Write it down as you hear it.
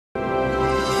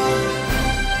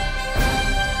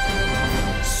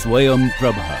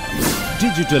SwayamPrabha.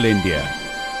 Digital India.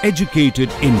 Educated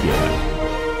India.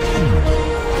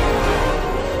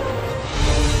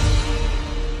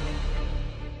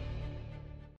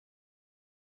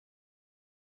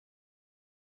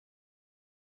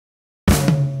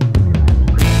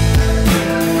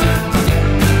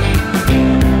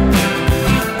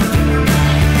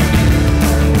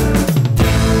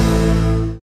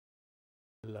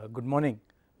 Good morning.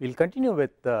 We will continue with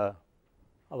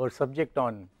our subject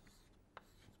on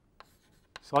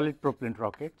solid propellant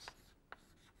rockets.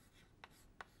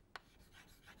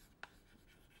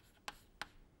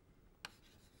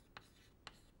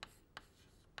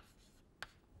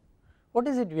 What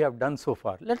is it we have done so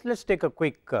far? Let's take a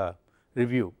quick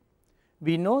review.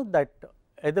 We know that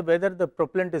whether the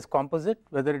propellant is composite,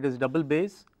 whether it is double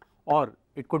base, or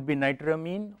it could be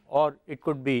nitroamine, or it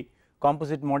could be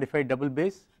composite modified double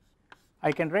base.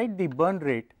 I can write the burn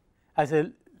rate as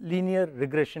a linear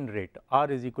regression rate, R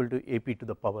is equal to AP to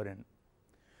the power n.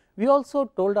 We also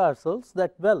told ourselves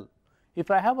that, well,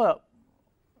 if I have a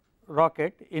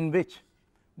rocket in which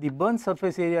the burn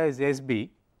surface area is SB,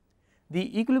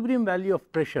 the equilibrium value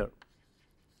of pressure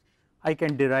I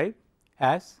can derive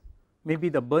as maybe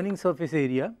the burning surface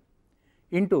area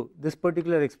into this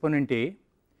particular exponent A.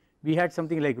 We had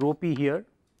something like rho p here,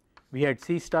 we had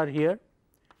C star here,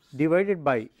 divided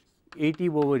by AT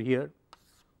over here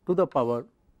to the power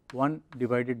 1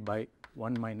 divided by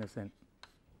 1 minus n.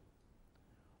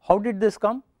 How did this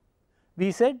come?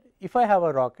 We said if I have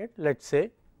a rocket, let us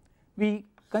say we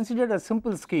considered a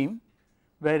simple scheme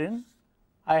wherein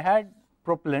I had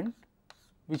propellant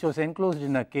which was enclosed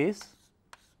in a case.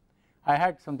 I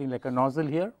had something like a nozzle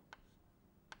here.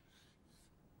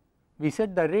 We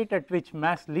said the rate at which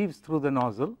mass leaves through the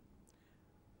nozzle,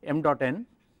 m dot n,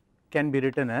 can be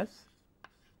written as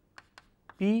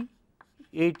P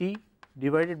AT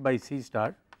divided by C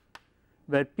star,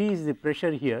 where P is the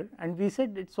pressure here, and we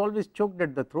said it is always choked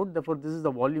at the throat, therefore this is the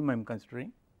volume I am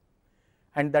considering,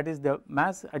 and that is the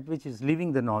mass at which is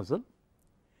leaving the nozzle,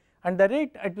 and the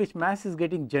rate at which mass is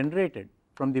getting generated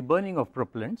from the burning of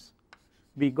propellants,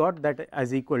 we got that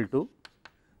as equal to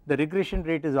the regression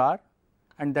rate is R,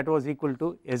 and that was equal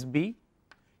to SB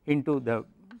into the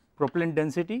propellant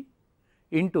density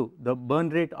into the burn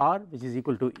rate R, which is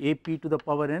equal to AP to the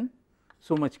power n,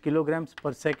 so much kilograms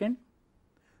per second.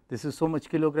 This is so much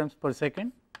kilograms per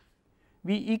second.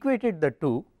 We equated the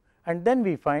two, and then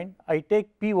we find I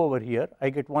take P over here,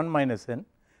 I get 1 minus n,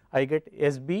 I get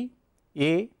SB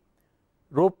A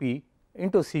rho P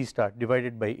into C star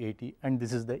divided by AT, and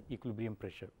this is the equilibrium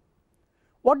pressure.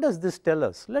 What does this tell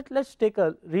us? Let us take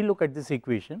a relook at this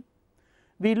equation.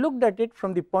 We looked at it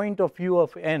from the point of view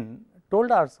of n,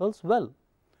 told ourselves, well,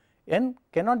 n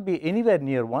cannot be anywhere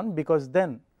near 1, because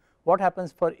then what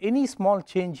happens for any small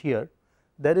change here,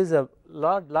 there is a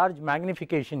large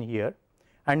magnification here,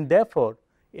 and therefore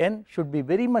n should be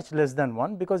very much less than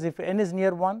 1, because if n is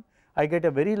near 1, I get a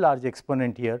very large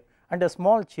exponent here, and a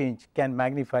small change can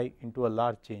magnify into a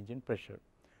large change in pressure.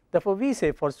 Therefore, we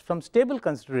say from stable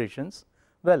considerations,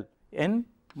 well, n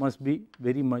must be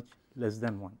very much less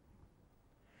than 1.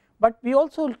 But we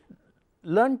also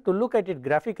learned to look at it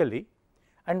graphically,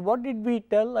 and what did we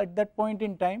tell at that point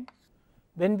in time?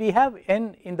 When we have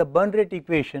n in the burn rate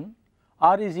equation,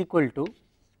 R is equal to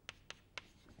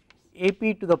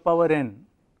AP to the power n.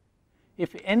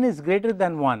 If n is greater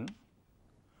than 1,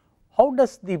 how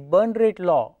does the burn rate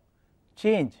law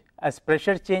change as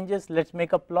pressure changes? Let us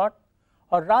make a plot,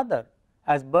 or rather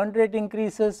as burn rate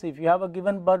increases, if you have a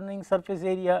given burning surface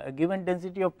area, a given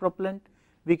density of propellant,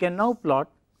 we can now plot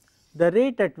the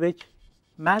rate at which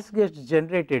mass gets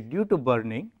generated due to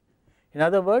burning. In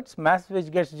other words, mass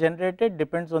which gets generated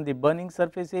depends on the burning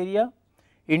surface area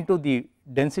into the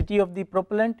density of the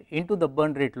propellant into the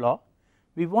burn rate law.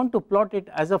 We want to plot it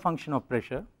as a function of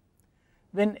pressure.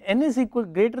 When n is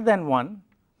greater than 1,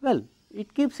 well,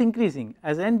 it keeps increasing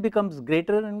as n becomes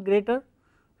greater and greater.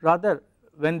 Rather,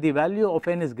 when the value of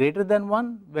n is greater than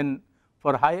 1, when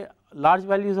for large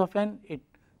values of n,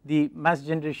 the mass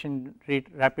generation rate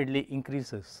rapidly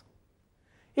increases.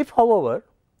 If, however,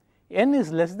 n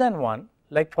is less than 1,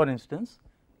 like for instance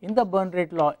in the burn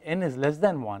rate law n is less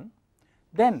than 1,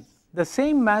 then the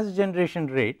same mass generation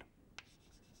rate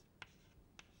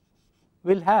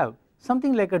will have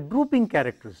something like a drooping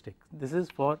characteristic. This is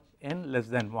for n less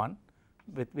than 1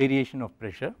 with variation of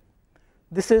pressure.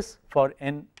 This is for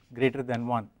n greater than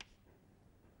 1.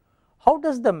 How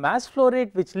does the mass flow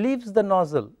rate which leaves the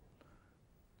nozzle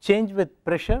change with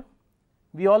pressure?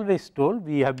 We always told,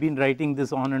 we have been writing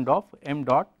this on and off, m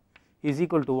dot is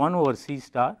equal to 1 over C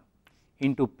star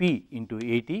into P into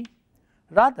AT.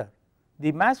 Rather,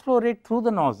 the mass flow rate through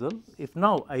the nozzle, if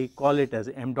now I call it as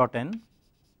m dot n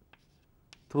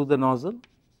through the nozzle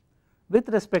with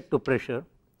respect to pressure,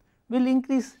 will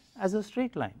increase as a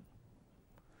straight line.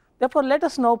 Therefore, let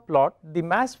us now plot the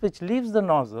mass which leaves the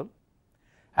nozzle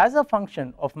as a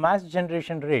function of mass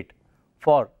generation rate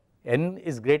for n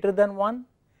is greater than 1,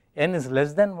 n is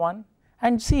less than 1,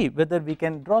 and see whether we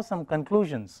can draw some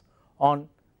conclusions on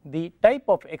the type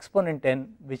of exponent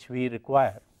n which we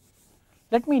require.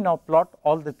 Let me now plot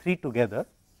all the three together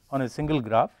on a single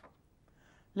graph.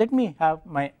 Let me have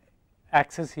my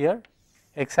axis here,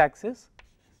 x axis,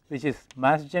 which is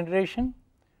mass generation,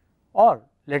 or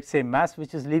let us say mass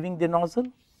which is leaving the nozzle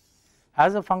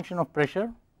as a function of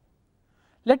pressure.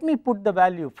 Let me put the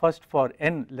value first for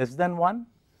n less than 1,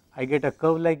 I get a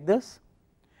curve like this.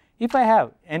 If I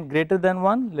have n greater than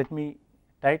 1, let me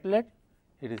title it,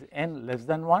 it is n less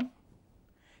than 1.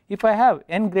 If I have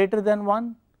n greater than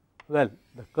 1, well,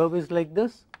 the curve is like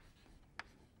this.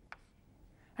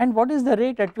 And what is the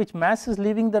rate at which mass is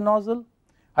leaving the nozzle?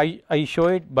 I show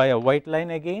it by a white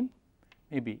line again,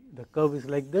 maybe the curve is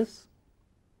like this.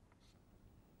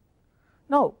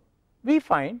 Now, we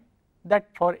find that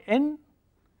for n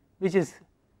which is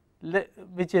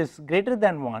greater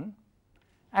than 1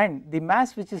 and the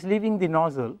mass which is leaving the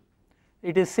nozzle,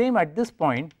 it is same at this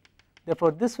point.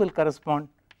 Therefore, this will correspond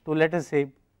to, let us say,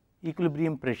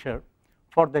 equilibrium pressure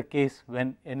for the case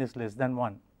when n is less than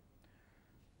 1,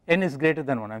 n is greater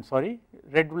than 1, I am sorry,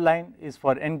 red line is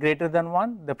for n greater than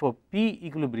 1, therefore, P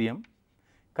equilibrium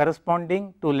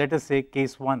corresponding to, let us say,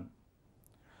 case 1.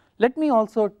 Let me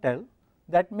also tell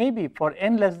that maybe for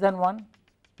n less than 1,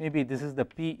 maybe this is the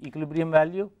P equilibrium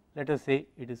value, let us say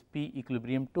it is P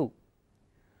equilibrium 2.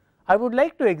 I would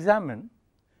like to examine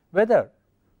whether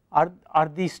are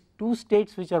these two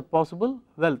states which are possible.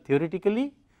 Well,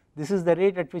 theoretically this is the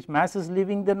rate at which mass is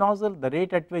leaving the nozzle, the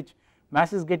rate at which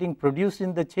mass is getting produced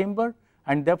in the chamber,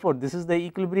 and therefore this is the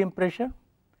equilibrium pressure.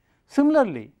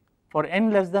 Similarly, for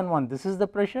n less than 1, this is the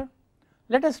pressure.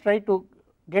 Let us try to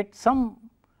get some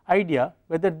idea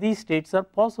whether these states are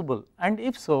possible, and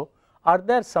if so, are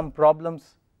there some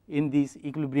problems in these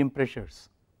equilibrium pressures.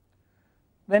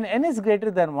 When n is greater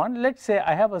than 1, let us say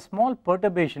I have a small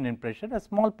perturbation in pressure, a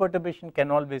small perturbation can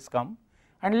always come,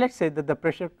 and let us say that the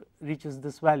pressure reaches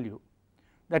this value.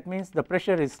 That means the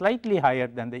pressure is slightly higher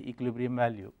than the equilibrium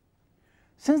value.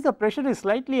 Since the pressure is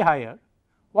slightly higher,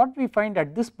 what we find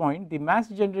at this point, the mass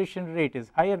generation rate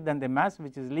is higher than the mass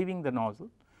which is leaving the nozzle.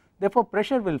 Therefore,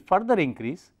 pressure will further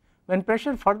increase. When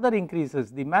pressure further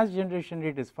increases, the mass generation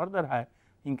rate is further high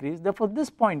increased. Therefore, this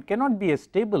point cannot be a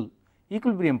stable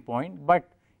equilibrium point, but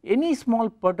any small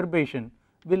perturbation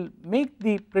will make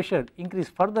the pressure increase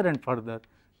further and further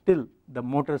till the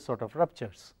motor sort of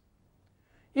ruptures.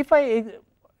 If I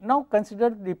now consider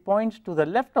the points to the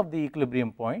left of the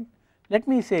equilibrium point, let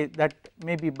me say that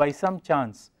maybe by some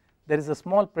chance there is a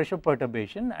small pressure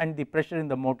perturbation and the pressure in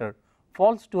the motor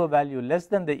falls to a value less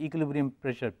than the equilibrium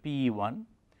pressure PE1,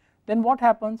 then what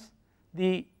happens?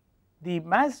 The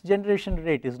mass generation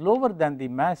rate is lower than the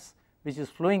mass which is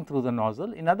flowing through the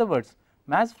nozzle. In other words,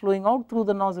 mass flowing out through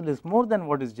the nozzle is more than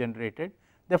what is generated.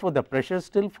 Therefore, the pressure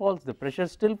still falls, the pressure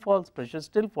still falls, pressure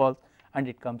still falls, and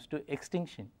it comes to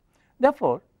extinction.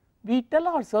 Therefore, we tell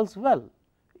ourselves, well,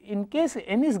 in case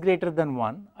n is greater than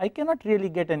 1, I cannot really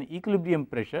get an equilibrium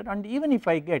pressure, and even if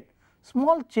I get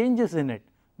small changes in it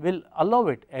will allow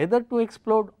it either to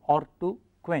explode or to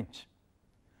quench.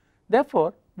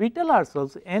 Therefore, we tell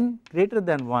ourselves n greater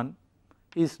than 1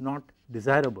 is not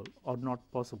desirable or not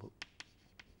possible.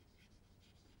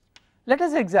 Let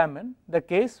us examine the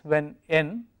case when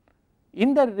n,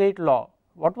 in the rate law,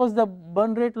 what was the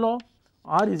burn rate law?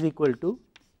 R is equal to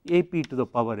AP to the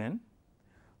power n.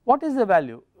 What is the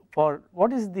value for,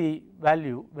 what is the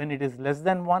value when it is less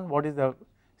than 1, what is the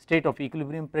state of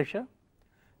equilibrium pressure?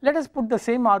 Let us put the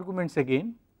same arguments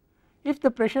again. If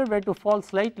the pressure were to fall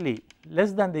slightly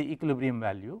less than the equilibrium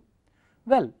value,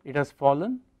 well, it has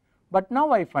fallen, but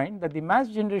now I find that the mass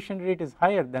generation rate is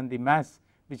higher than the mass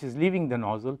which is leaving the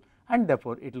nozzle, and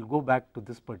therefore it will go back to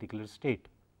this particular state.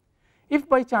 If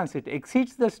by chance it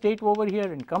exceeds the state over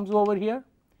here and comes over here,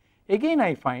 again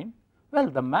I find, well,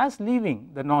 the mass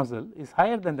leaving the nozzle is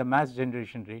higher than the mass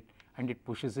generation rate and it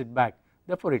pushes it back.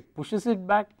 Therefore, it pushes it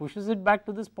back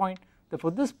to this point.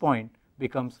 Therefore, this point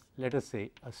becomes, let us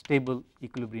say, a stable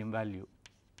equilibrium value.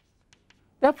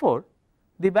 Therefore,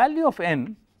 the value of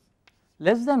n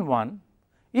less than 1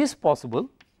 is possible,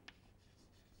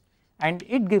 and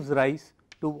it gives rise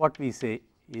to what we say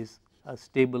is a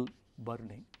stable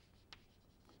burning.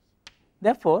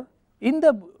 Therefore, in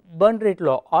the burn rate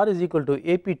law, R is equal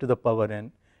to AP to the power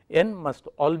n, n must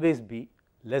always be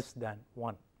less than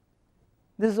 1.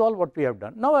 This is all what we have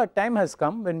done. Now our time has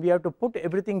come when we have to put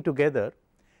everything together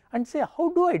and say, how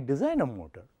do I design a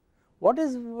motor? What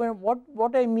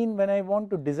I mean when I want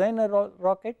to design a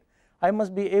rocket? I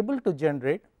must be able to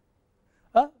generate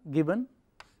a given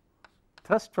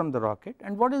thrust from the rocket,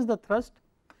 and what is the thrust?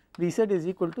 We said is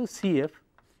equal to Cf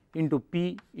into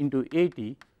P into At.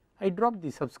 I dropped the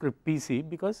subscript Pc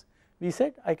because we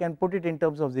said I can put it in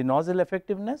terms of the nozzle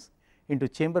effectiveness into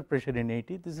chamber pressure in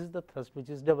At. This is the thrust which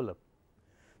is developed.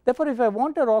 Therefore, if I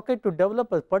want a rocket to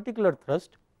develop a particular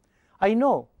thrust, I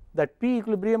know that P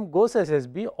equilibrium goes as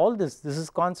Sb, all this is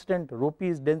constant, rho p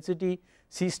is density,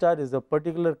 C star is a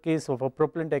particular case of a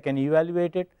propellant, I can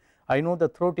evaluate it, I know the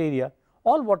throat area.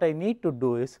 All what I need to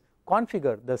do is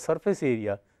configure the surface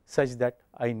area such that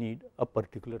I need a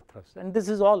particular thrust, and this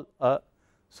is all a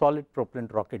solid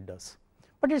propellant rocket does.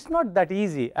 But it is not that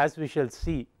easy, as we shall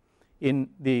see in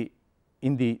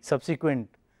the subsequent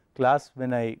class.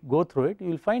 When I go through it, you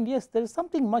will find, yes, there is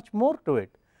something much more to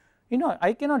it.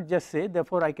 I cannot just say,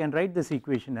 therefore I can write this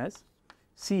equation as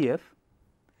Cf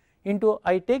into,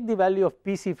 I take the value of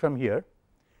Pc from here,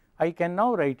 I can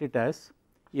now write it as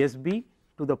Sb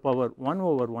to the power 1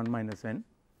 over 1 minus n.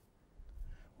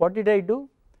 What did I do?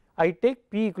 I take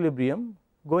P equilibrium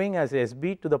going as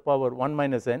Sb to the power 1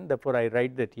 minus n, therefore I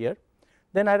write that here.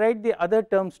 Then I write the other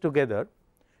terms together,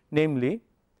 namely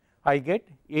I get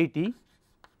At.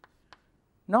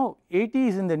 Now At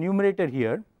is in the numerator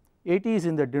here, At is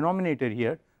in the denominator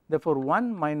here, therefore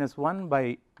 1 minus 1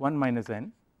 by 1 minus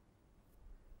n.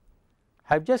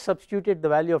 I have just substituted the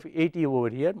value of At over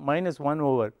here, minus 1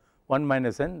 over 1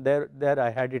 minus n, there I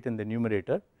had it in the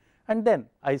numerator, and then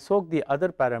I soak the other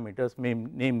parameters,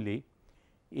 namely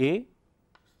A,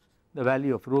 the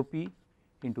value of rho p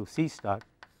into C star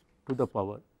to the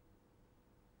power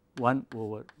 1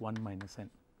 over 1 minus n,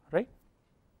 right.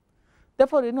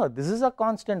 Therefore, this is a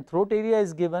constant, throat area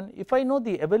is given. If I know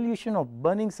the evolution of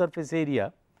burning surface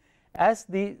area as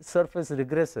the surface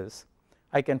regresses,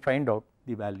 I can find out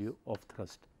the value of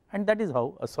thrust, and that is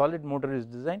how a solid motor is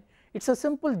designed. It is a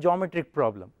simple geometric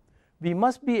problem. We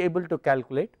must be able to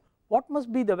calculate what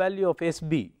must be the value of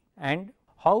Sb and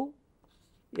how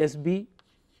Sb,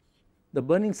 the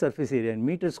burning surface area in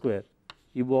meter square,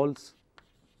 evolves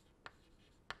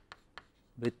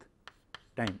with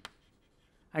time,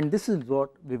 and this is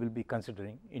what we will be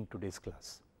considering in today's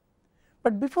class.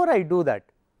 But before I do that,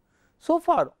 so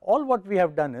far all what we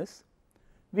have done is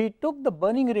we took the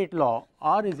burning rate law,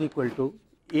 R is equal to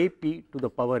Ap to the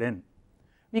power n.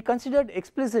 We considered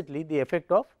explicitly the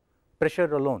effect of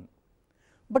pressure alone,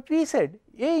 but we said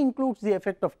A includes the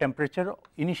effect of temperature,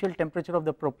 initial temperature of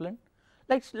the propellant.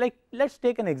 Let us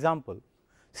take an example.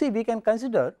 See, we can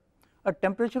consider a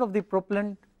temperature of the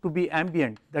propellant to be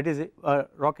ambient, that is a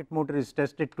rocket motor is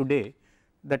tested today,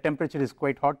 the temperature is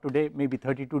quite hot today, maybe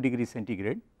 32 degrees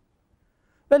centigrade.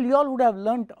 Well, you all would have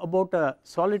learnt about a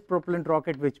solid propellant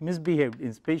rocket which misbehaved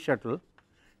in space shuttle.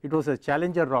 It was a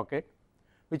Challenger rocket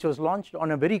which was launched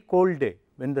on a very cold day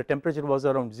when the temperature was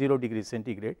around 0 degrees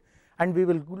centigrade, and we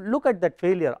will look at that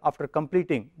failure after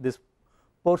completing this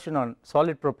portion on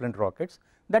solid propellant rockets.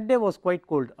 That day was quite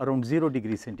cold, around 0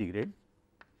 degrees centigrade.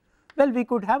 Well, we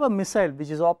could have a missile which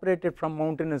is operated from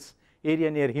mountainous area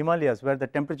near Himalayas where the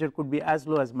temperature could be as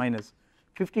low as minus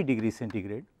 50 degrees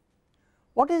centigrade.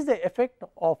 What is the effect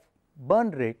of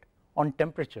burn rate on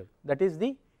temperature, that is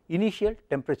the initial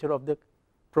temperature of the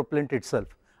propellant itself?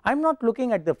 I am not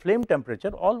looking at the flame temperature,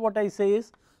 all what I say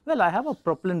is, well, I have a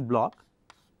propellant block,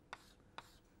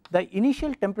 the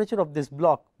initial temperature of this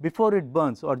block before it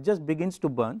burns or just begins to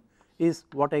burn is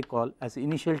what I call as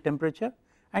initial temperature,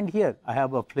 and here I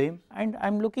have a flame and I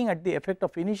am looking at the effect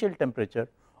of initial temperature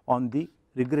on the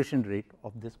regression rate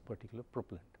of this particular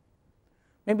propellant.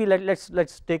 Maybe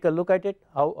let's take a look at it,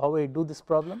 how I do this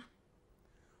problem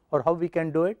or how we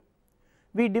can do it.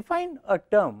 We define a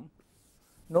term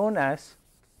known as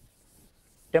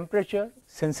temperature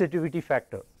sensitivity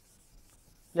factor.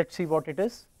 Let us see what it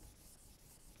is.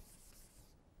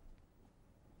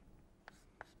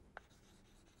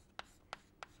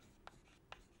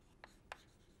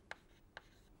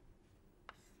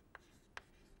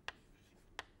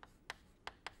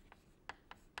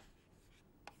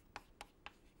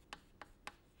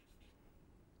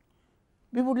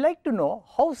 We would like to know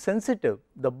how sensitive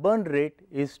the burn rate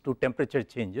is to temperature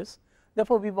changes.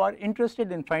 Therefore, we were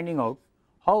interested in finding out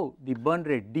how the burn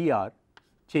rate dr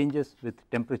changes with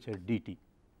temperature dt.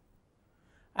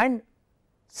 And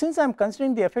since I am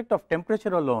considering the effect of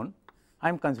temperature alone, I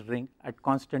am considering at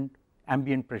constant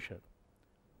ambient pressure.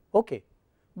 Okay.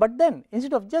 But then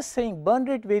instead of just saying burn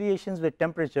rate variations with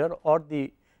temperature or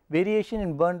the variation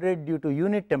in burn rate due to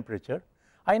unit temperature,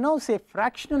 I now say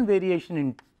fractional variation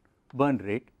in burn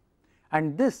rate,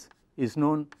 and this is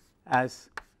known as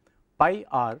pi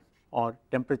r, or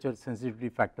temperature sensitivity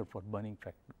factor for burning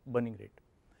rate.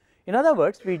 In other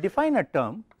words, we define a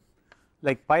term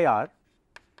like pi r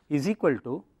is equal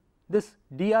to this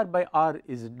dr by r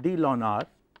is d ln r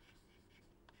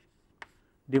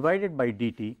divided by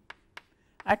dt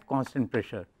at constant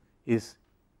pressure is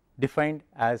defined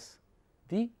as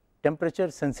the temperature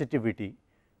sensitivity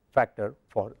factor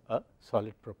for a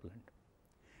solid propellant.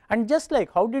 And just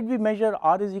like how did we measure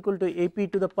r is equal to ap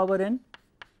to the power n?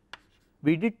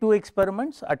 We did two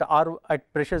experiments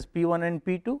at pressures P1 and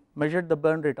P2, measured the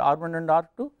burn rate R1 and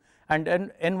R2,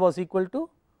 and n was equal to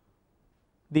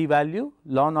the value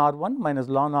ln R1 minus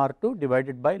ln R2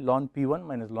 divided by ln P1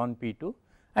 minus ln P2,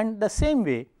 and the same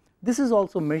way this is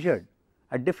also measured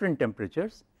at different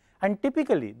temperatures, and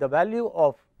typically the value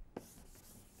of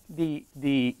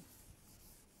the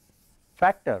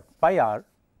factor pi r,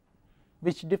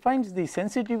 which defines the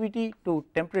sensitivity to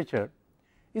temperature,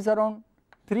 is around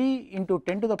 3 into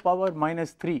 10 to the power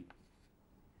minus 3.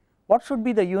 What should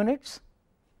be the units?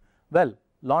 Well,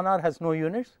 ln r has no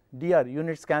units, dr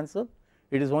units cancel,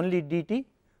 it is only dt,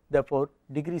 therefore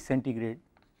degree centigrade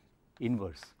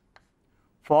inverse.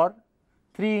 For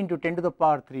 3 into 10 to the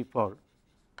power 3 for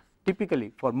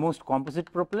typically for most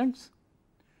composite propellants,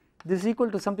 this is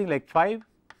equal to something like 5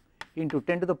 into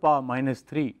 10 to the power minus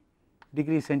 3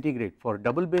 degree centigrade for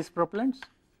double base propellants,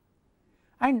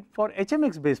 and for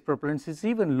HMX based propellants it is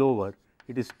even lower,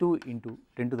 it is 2 into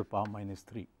 10 to the power minus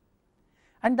 3.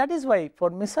 And that is why for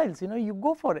missiles, you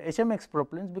go for HMX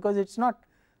propellants because it is not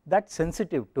that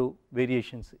sensitive to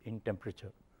variations in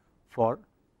temperature. For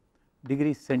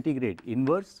degree centigrade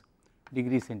inverse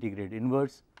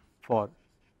for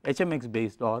HMX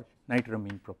based or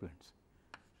nitramine propellants.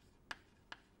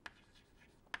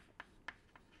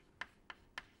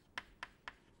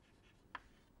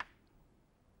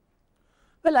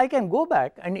 Well, I can go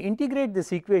back and integrate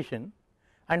this equation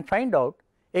and find out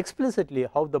explicitly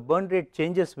how the burn rate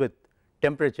changes with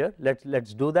temperature.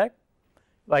 Let's do that.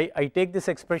 I take this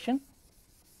expression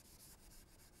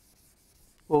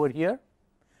over here,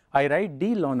 I write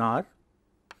d ln r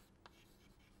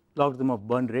logarithm of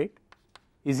burn rate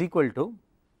is equal to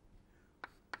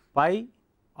pi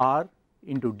r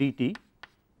into dt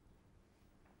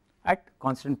at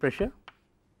constant pressure.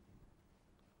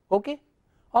 Okay.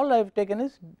 All I have taken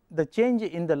is the change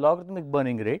in the logarithmic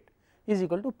burning rate is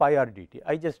equal to pi r dt.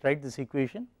 I just write this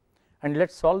equation and let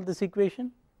us solve this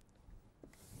equation.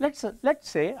 Let us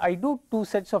say I do two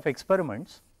sets of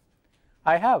experiments.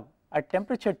 I have at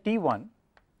temperature T1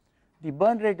 the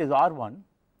burn rate is R1,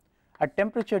 at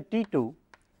temperature T2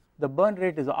 the burn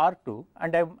rate is R2,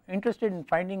 and I am interested in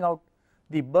finding out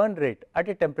the burn rate at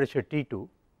a temperature T2,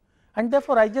 and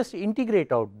therefore I just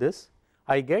integrate out this.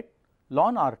 I get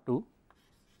ln R2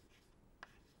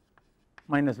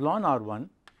 minus ln R1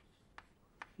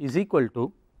 is equal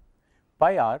to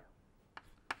pi r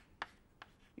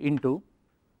into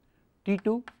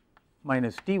T2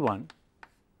 minus T1.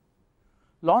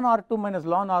 Ln R2 minus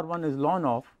ln R1 is ln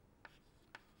of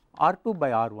R2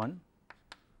 by R1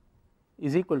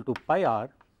 is equal to pi r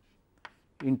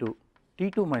into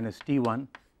T2 minus T1,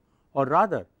 or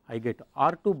rather I get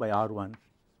R2 by R1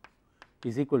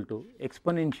 is equal to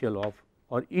exponential of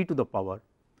or e to the power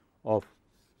of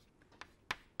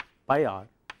pi r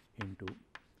into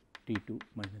T2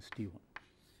 minus T1.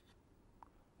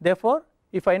 Therefore,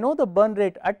 if I know the burn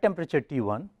rate at temperature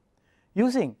T1,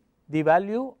 using the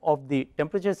value of the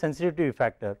temperature sensitivity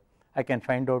factor, I can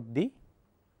find out the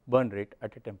burn rate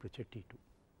at a temperature T2,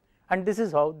 and this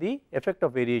is how the effect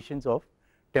of variations of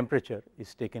temperature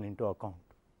is taken into account.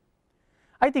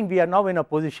 I think we are now in a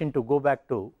position to go back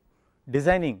to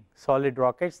designing solid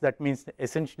rockets. That means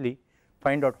essentially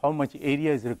find out how much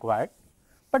area is required.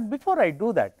 But before I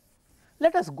do that,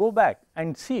 let us go back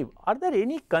and see, are there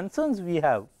any concerns we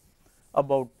have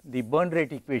about the burn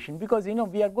rate equation, because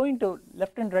we are going to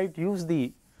left and right use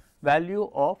the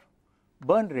value of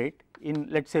burn rate in,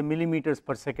 let us say, millimeters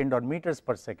per second or meters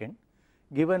per second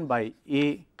given by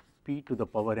a p to the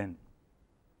power n.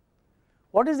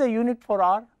 What is the unit for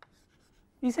r?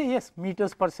 We say yes,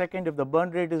 meters per second. If the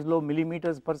burn rate is low,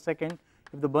 millimeters per second.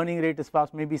 If the burning rate is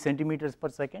fast, maybe centimeters per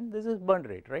second. This is burn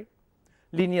rate, right?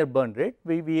 Linear burn rate.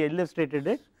 We illustrated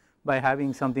it by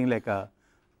having something like a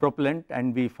propellant,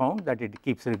 and we found that it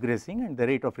keeps regressing, and the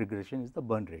rate of regression is the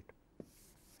burn rate.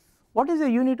 What is the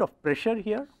unit of pressure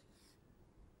here?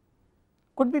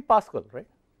 Could be Pascal, right?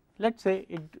 Let us say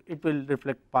it will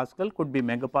reflect Pascal, could be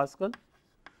megapascal,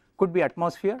 could be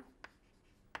atmosphere.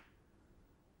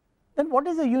 then what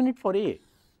is the unit for A?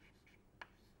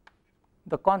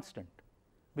 The constant,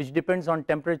 which depends on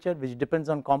temperature, which depends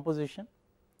on composition.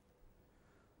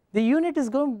 The unit is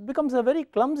becomes a very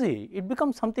clumsy, it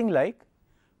becomes something like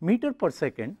meter per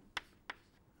second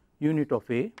unit of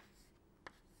A,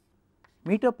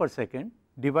 meter per second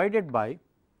divided by,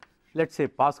 let us say,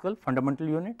 Pascal, fundamental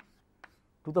unit,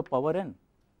 to the power n.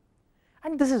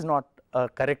 And this is not a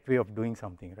correct way of doing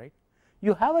something, right.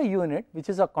 You have a unit which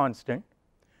is a constant,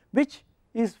 which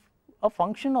is a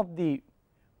function of the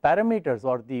parameters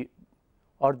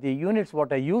or the units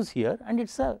what I use here, and it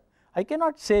is a, I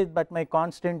cannot say that my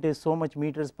constant is so much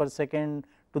meters per second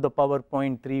to the power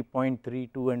 0.3,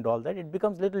 0.32 and all that, it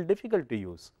becomes little difficult to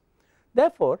use.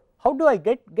 Therefore, how do I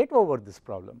get over this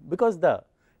problem? Because the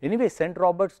anyway St.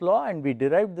 Robert's law, and we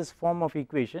derived this form of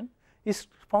equation, is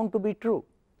found to be true.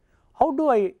 How do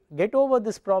I get over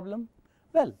this problem?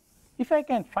 Well, if I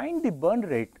can find the burn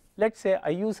rate, let us say I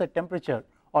use a temperature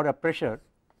or a pressure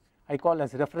I call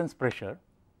as reference pressure,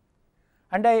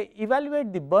 and I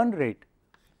evaluate the burn rate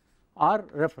R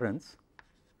reference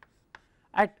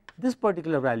at this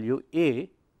particular value A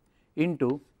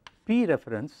into P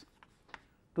reference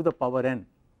to the power n,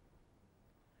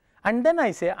 and then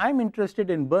I say I am interested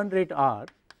in burn rate R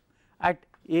at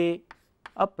A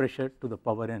up pressure to the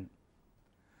power n.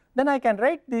 Then I can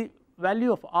write the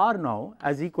value of R now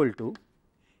as equal to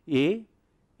A,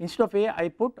 instead of A I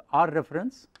put R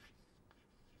reference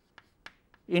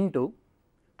into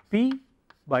P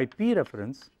by P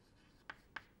reference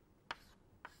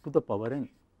to the power n,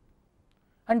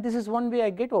 and this is one way I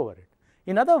get over it.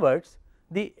 In other words,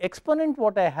 the exponent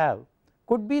what I have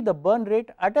could be the burn rate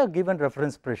at a given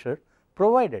reference pressure,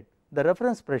 provided the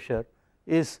reference pressure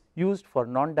is used for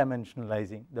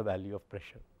non-dimensionalizing the value of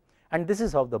pressure, and this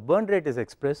is how the burn rate is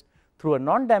expressed through a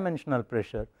non-dimensional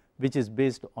pressure which is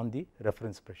based on the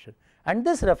reference pressure, and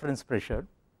this reference pressure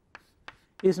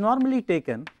is normally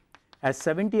taken as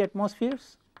 70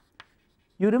 atmospheres.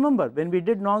 You remember when we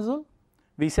did nozzle,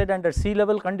 we said under sea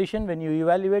level condition, when you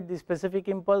evaluate the specific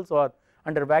impulse, or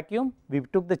under vacuum, we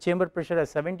took the chamber pressure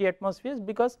as 70 atmospheres,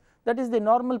 because that is the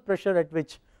normal pressure at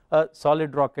which a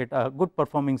solid rocket, a good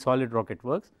performing solid rocket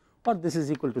works, or this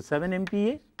is equal to 7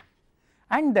 MPa,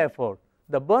 and therefore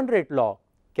the burn rate law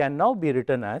can now be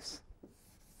written as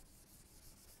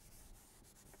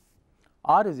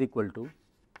R is equal to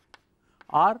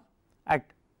R at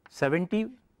 70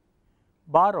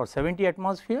 bar or 70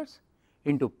 atmospheres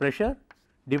into pressure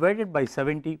divided by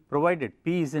 70, provided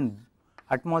P is in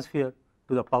atmosphere,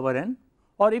 to the power n,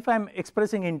 or if I am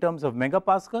expressing in terms of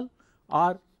megapascal,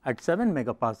 R at 7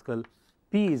 megapascal,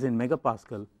 P is in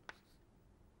megapascal,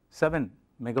 7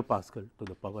 megapascal to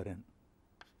the power n.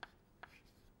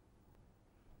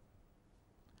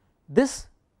 This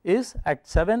is at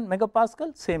 7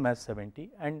 megapascal, same as 70,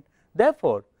 and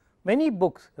therefore many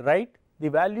books write the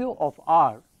value of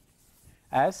R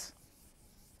as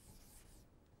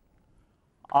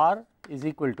R is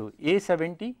equal to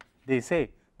A70, they say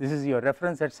this is your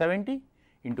reference at 70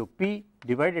 into P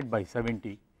divided by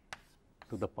 70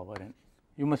 to the power n.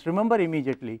 You must remember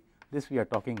immediately this we are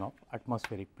talking of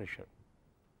atmospheric pressure.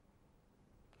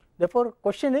 Therefore,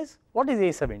 question is, what is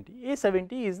A70?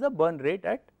 A70 is the burn rate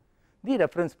at the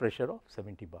reference pressure of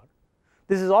 70 bar.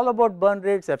 This is all about burn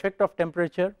rates, effect of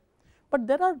temperature, but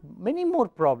there are many more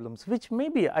problems which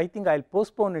maybe I think I will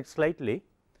postpone it slightly.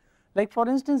 Like for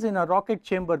instance, in a rocket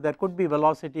chamber there could be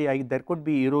velocity, there could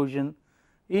be erosion,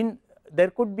 there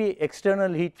could be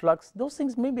external heat flux, those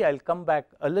things maybe I will come back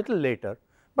a little later,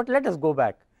 but let us go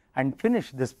back and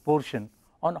finish this portion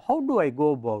on how do I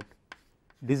go about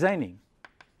designing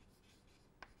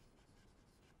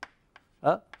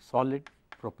a solid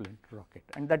propellant rocket,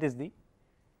 and that is the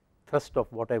thrust of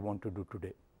what I want to do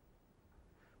today.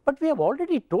 But we have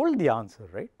already told the answer,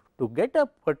 right? To get a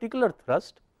particular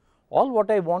thrust, all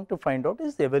what I want to find out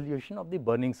is the evaluation of the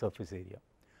burning surface area.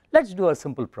 Let us do a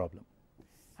simple problem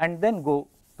and then go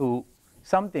to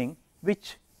something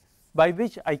which by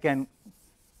which I can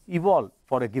evolve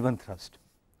for a given thrust.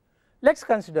 Let us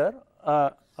consider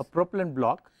a propellant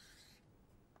block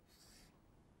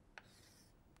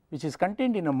which is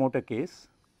contained in a motor case,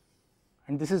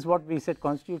 and this is what we said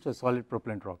constitutes a solid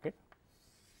propellant rocket,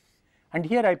 and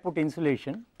here I put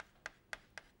insulation.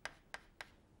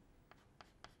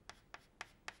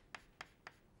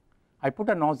 I put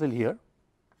a nozzle here.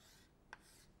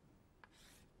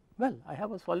 Well, I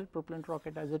have a solid propellant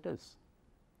rocket as it is.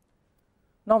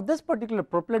 Now, this particular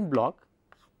propellant block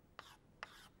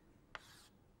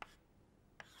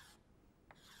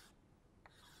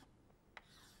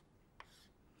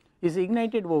is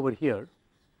ignited over here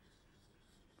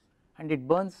and it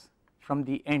burns from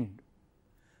the end.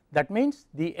 That means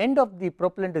the end of the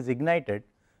propellant is ignited,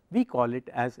 we call it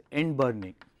as end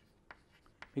burning,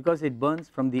 because it burns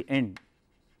from the end.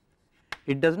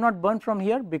 It does not burn from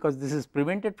here because this is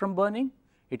prevented from burning,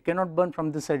 it cannot burn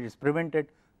from this side, it is prevented,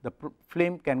 the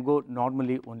flame can go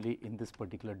normally only in this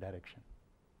particular direction.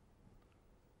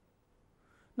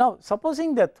 Now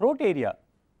supposing the throat area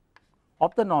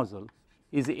of the nozzle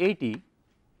is 80,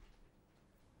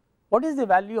 what is the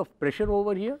value of pressure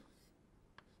over here?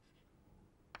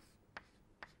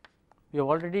 We have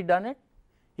already done it,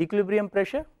 equilibrium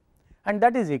pressure, and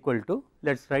that is equal to,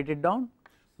 let us write it down,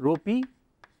 rho p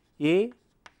A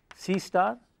C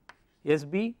star S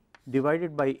b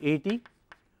divided by 80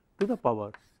 to the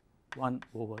power 1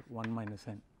 over 1 minus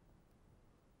n.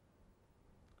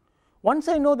 Once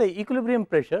I know the equilibrium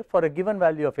pressure for a given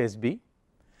value of S b,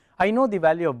 I know the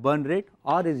value of burn rate,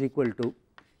 R is equal to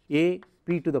A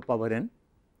p to the power n.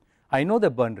 I know the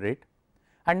burn rate,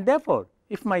 and therefore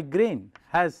if my grain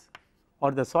has, or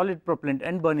the solid propellant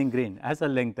end burning grain has a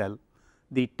length L,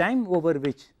 the time over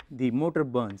which the motor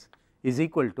burns is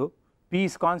equal to, P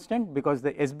is constant because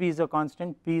the S b is a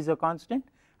constant, P is a constant,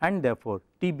 and therefore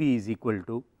T b is equal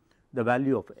to the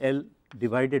value of L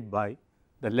divided by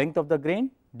the length of the grain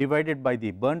divided by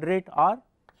the burn rate R,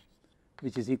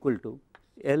 which is equal to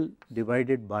L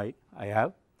divided by, I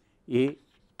have A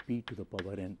p to the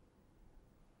power n.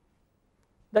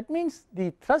 That means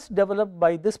the thrust developed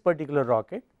by this particular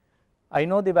rocket, I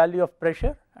know the value of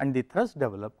pressure, and the thrust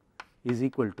developed is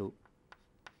equal to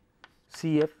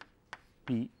Cf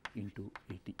p into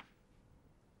AT,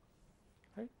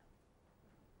 right.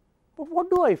 But what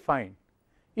do I find?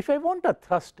 If I want a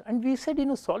thrust, and we said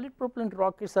solid propellant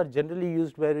rockets are generally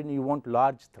used wherein you want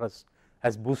large thrust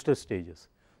as booster stages.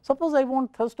 Suppose I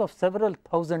want thrust of several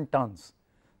thousand tons,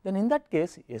 then in that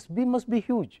case S b must be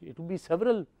huge, it will be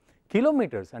several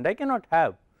kilometers, and I cannot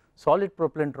have solid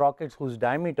propellant rockets whose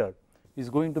diameter is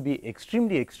going to be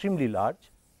extremely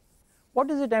large.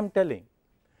 What is it I am telling?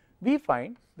 We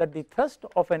find that the thrust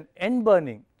of an end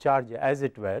burning charge, as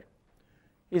it were,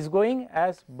 is going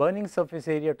as burning surface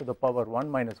area to the power 1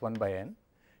 minus 1 by n.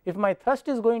 If my thrust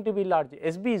is going to be large,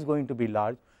 S b is going to be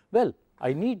large, well,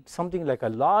 I need something like a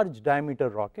large diameter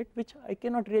rocket which I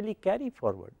cannot really carry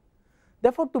forward.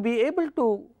 Therefore, to be able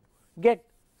to get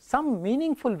some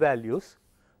meaningful values,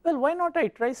 well, why not I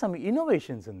try some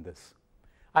innovations in this?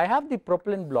 I have the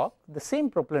propellant block, the same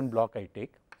propellant block I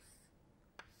take,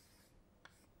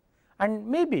 and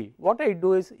maybe what I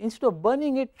do is, instead of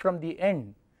burning it from the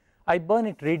end, I burn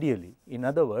it radially. In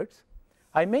other words,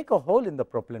 I make a hole in the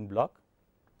propellant block,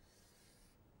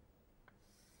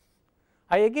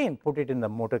 I again put it in the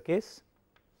motor case,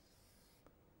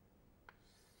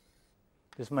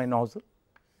 this is my nozzle,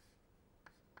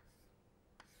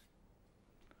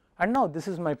 and now this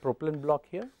is my propellant block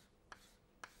here.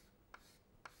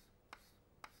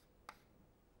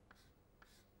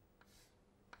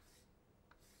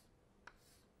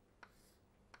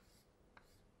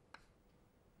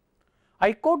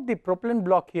 I coat the propellant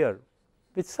block here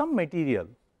with some material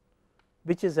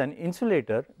which is an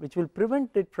insulator which will prevent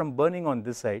it from burning on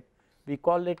this side. We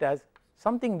call it as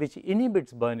something which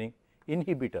inhibits burning,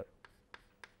 inhibitor.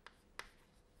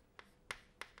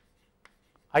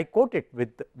 I coat it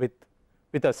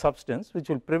with a substance which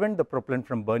will prevent the propellant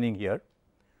from burning here.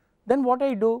 Then what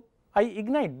I do, I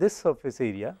ignite this surface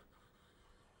area,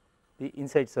 the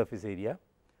inside surface area,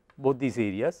 both these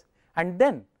areas, and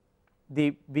then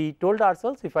we told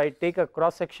ourselves, if I take a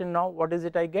cross section now, what is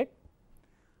it I get?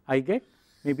 I get,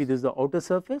 maybe this is the outer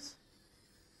surface,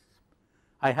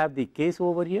 I have the case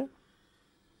over here,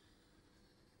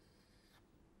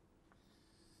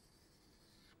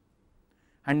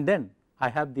 and then I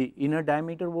have the inner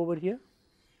diameter over here,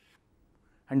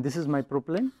 and this is my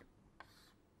propellant.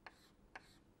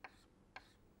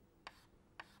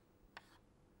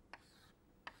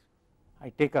 I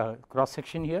take a cross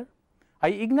section here, I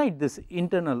ignite this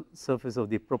internal surface of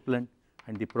the propellant,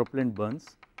 and the propellant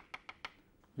burns.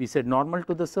 We said normal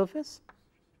to the surface,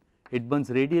 it burns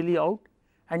radially out,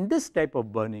 and this type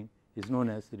of burning is known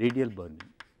as radial burning.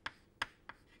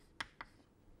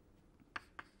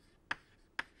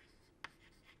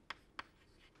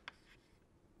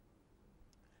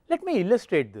 Let me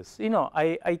illustrate this.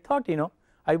 I thought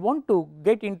I want to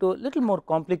get into a little more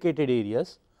complicated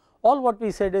areas. All what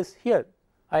we said is, here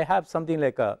I have something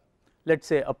like a, let us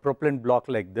say, a propellant block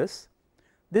like this.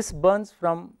 This burns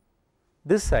from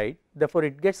this side, therefore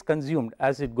it gets consumed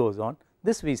as it goes on.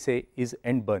 This we say is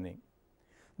end burning.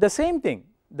 The same thing,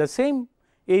 the same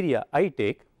area I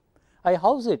take, I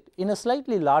house it in a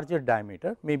slightly larger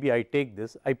diameter, maybe I take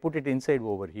this, I put it inside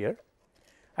over here,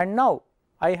 and now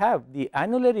I have the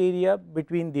annular area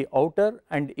between the outer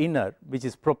and inner, which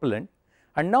is propellant,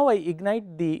 and now I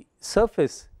ignite the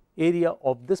surface area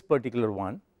of this particular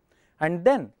one, and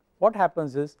then what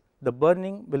happens is the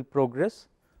burning will progress.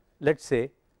 Let us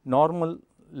say normal,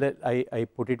 I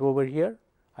put it over here,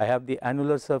 I have the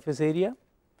annular surface area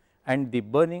and the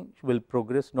burning will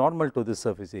progress normal to the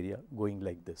surface area going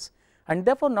like this, and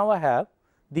therefore now I have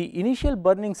the initial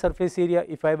burning surface area.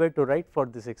 If I were to write for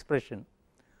this expression,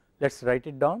 let us write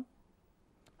it down.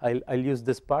 I will use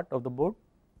this part of the board.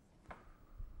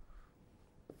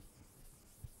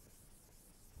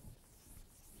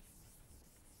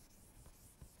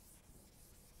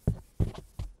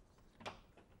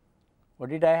 What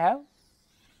did I have?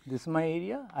 This is my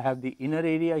area. I have the inner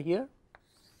area here,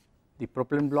 the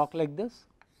propellant block like this.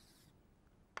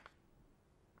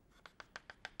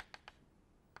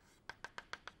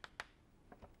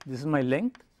 This is my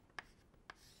length.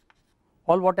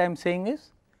 All what I am saying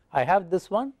is I have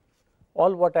this one.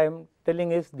 All what I am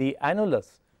telling is the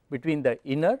annulus between the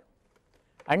inner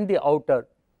and the outer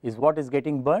is what is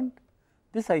getting burnt.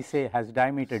 This I say has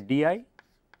diameter di,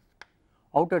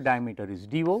 outer diameter is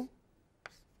do,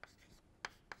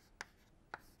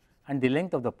 and the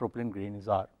length of the propellant grain is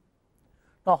r.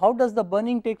 Now, how does the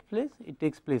burning take place? It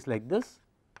takes place like this,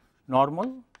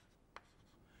 normal.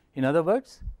 In other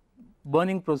words,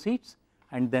 burning proceeds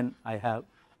and then I have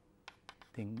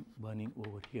thing burning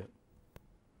over here.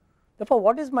 Therefore,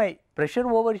 what is my pressure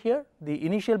over here? The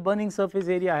initial burning surface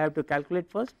area I have to calculate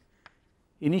first.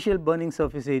 Initial burning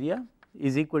surface area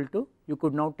is equal to, you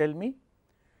could now tell me,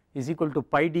 is equal to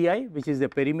pi di, which is the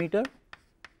perimeter,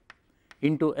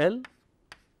 into L,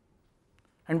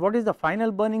 and what is the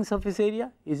final burning surface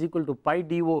area? Is equal to pi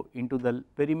do into the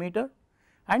perimeter,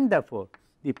 and therefore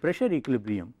the pressure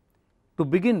equilibrium to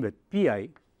begin with Pi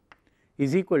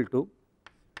is equal to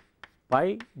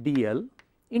pi dl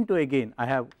into, again I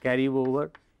have carry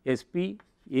over Sp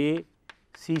A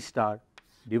C star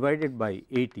divided by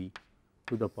At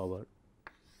to the power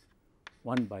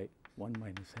 1 by 1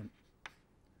 minus n.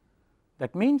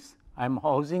 That means I am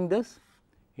housing this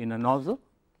in a nozzle.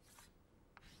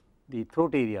 The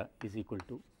throat area is equal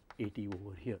to At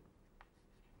over here,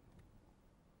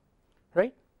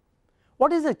 right.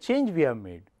 What is the change we have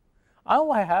made?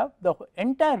 Now I have the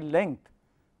entire length,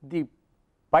 the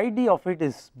pi d of it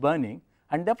is burning,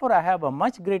 and therefore I have a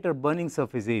much greater burning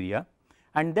surface area,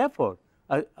 and therefore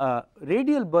a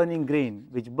radial burning grain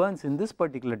which burns in this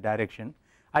particular direction,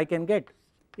 I can get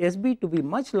Sb to be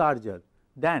much larger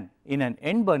than in an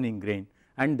end burning grain,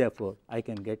 and therefore I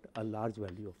can get a large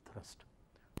value of thrust.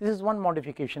 This is one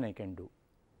modification I can do.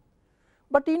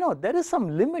 But there is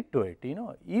some limit to it.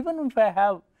 Even if I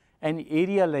have an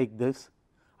area like this,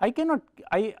 I cannot,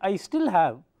 I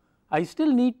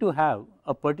still need to have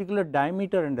a particular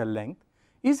diameter and a length.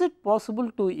 Is it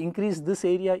possible to increase this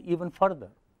area even further?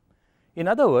 In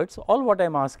other words, all what I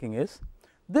am asking is,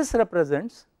 this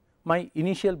represents my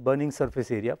initial burning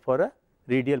surface area for a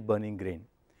radial burning grain.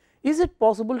 Is it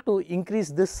possible to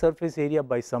increase this surface area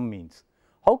by some means?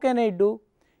 How can I do?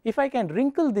 If I can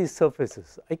wrinkle these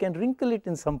surfaces, I can wrinkle it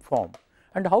in some form.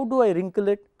 And how do I wrinkle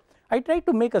it? I try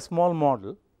to make a small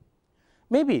model.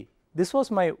 Maybe this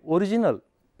was my original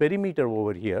perimeter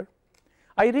over here.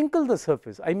 I wrinkle the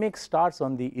surface, I make stars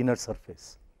on the inner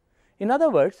surface. In other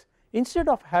words, instead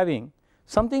of having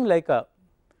something like a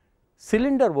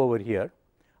cylinder over here,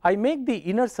 I make the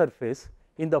inner surface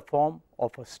in the form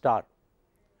of a star.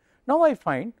 Now I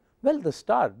find, well, the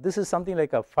star, this is something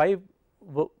like a 5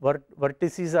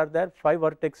 vertices are there, 5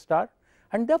 vertex star,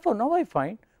 and therefore now I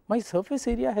find my surface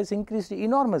area has increased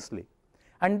enormously,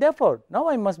 and therefore now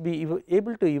I must be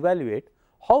able to evaluate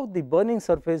how the burning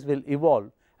surface will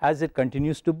evolve as it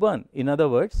continues to burn. In other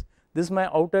words, this is my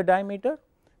outer diameter,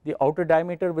 the outer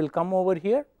diameter will come over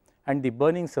here and the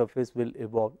burning surface will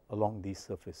evolve along these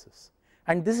surfaces,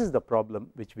 and this is the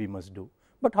problem which we must do.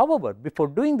 But however, before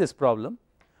doing this problem,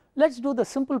 let us do the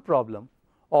simple problem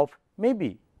of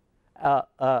maybe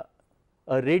a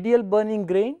radial burning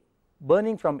grain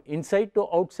burning from inside to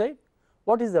outside.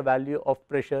 What is the value of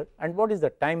pressure and what is the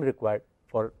time required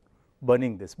for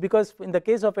burning this? Because in the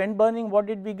case of end burning, what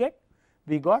did we get?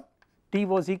 We got T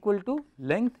was equal to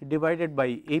length divided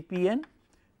by APN.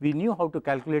 We knew how to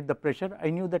calculate the pressure, I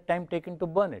knew the time taken to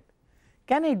burn it.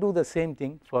 Can I do the same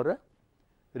thing for a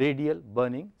radial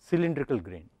burning cylindrical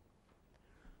grain?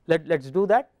 Let us do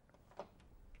that,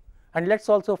 and let us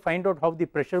also find out how the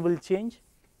pressure will change.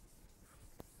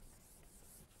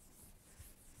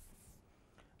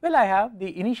 Well, I have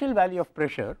the initial value of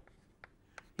pressure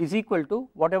is equal to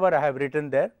whatever I have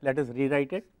written there. Let us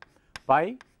rewrite it,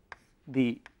 pi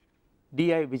the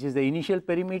di, which is the initial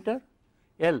perimeter,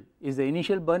 L is the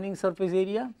initial burning surface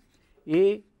area,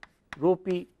 A rho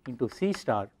P into C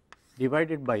star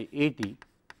divided by AT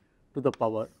to the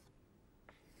power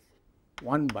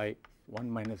 1 by 1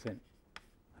 minus n,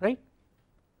 right.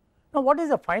 Now, what is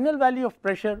the final value of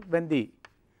pressure when the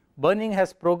burning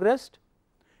has progressed?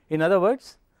 In other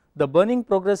words, the burning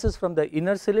progresses from the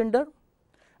inner cylinder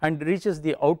and reaches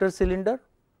the outer cylinder.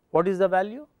 What is the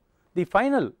value? The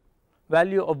final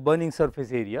value of burning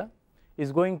surface area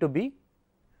is going to be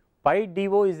pi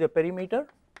dO is the perimeter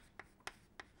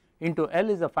into L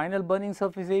is the final burning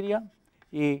surface area,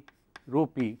 A rho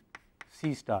P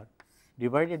C star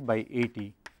divided by AT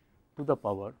to the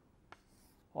power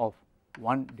of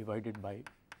 1 divided by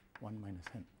 1 minus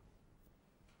n.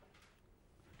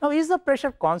 Now, is the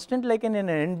pressure constant like in an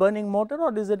end burning motor,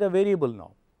 or is it a variable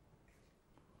now?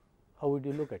 How would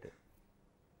you look at it?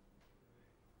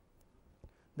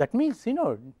 That means,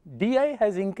 di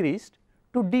has increased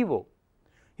to dO.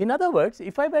 In other words,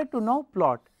 if I were to now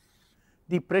plot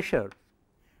the pressure,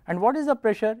 and what is the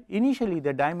pressure? Initially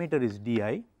the diameter is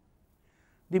di,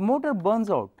 the motor burns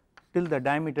out till the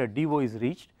diameter dO is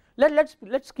reached.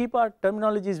 Let's keep our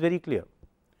terminologies very clear.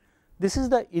 This is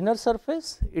the inner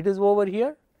surface, it is over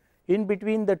here. In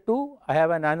between the two I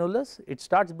have an annulus, it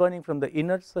starts burning from the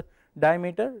inner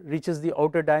diameter, reaches the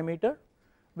outer diameter.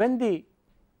 When the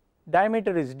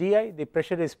diameter is di, the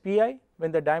pressure is pi.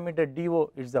 When the diameter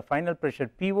dO is the final pressure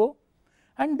PO,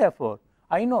 and therefore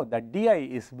I know that di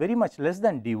is very much less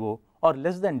than dO or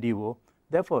less than dO.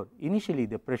 Therefore, initially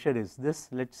the pressure is this,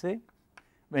 let us say.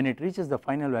 When it reaches the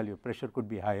final value, pressure could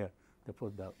be higher,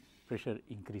 therefore the pressure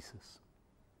increases.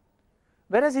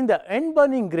 Whereas in the end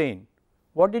burning grain,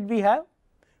 what did we have?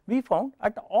 We found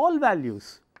at all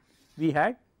values we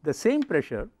had the same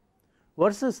pressure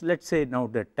versus, let us say now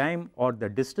the time or the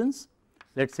distance,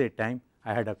 let us say time,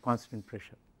 I had a constant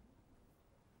pressure.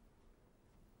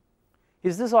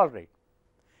 Is this all right?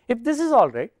 If this is all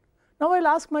right, now I will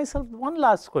ask myself one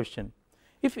last question.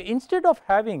 If instead of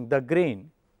having the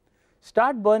grain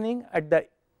start burning at the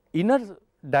inner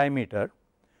diameter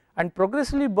and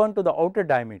progressively burn to the outer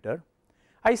diameter,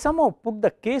 I somehow put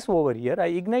the case over here, I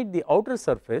ignite the outer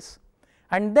surface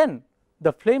and then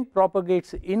the flame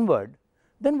propagates inward,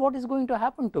 then what is going to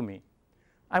happen to me?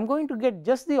 I am going to get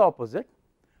just the opposite.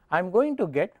 I am going to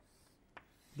get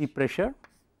the pressure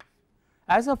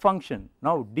as a function.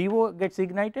 Now dO gets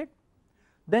ignited,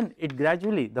 then it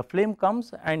gradually the flame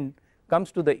comes and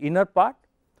comes to the inner part.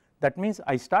 That means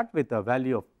I start with a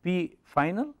value of P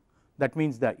final, that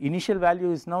means the initial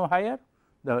value is now higher,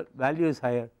 the value is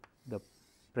higher, the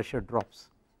pressure drops.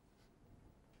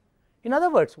 In other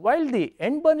words, while the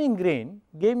end burning grain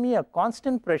gave me a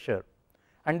constant pressure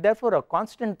and therefore a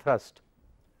constant thrust,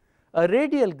 a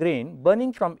radial grain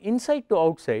burning from inside to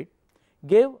outside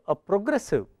gave a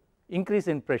progressive increase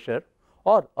in pressure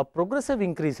or a progressive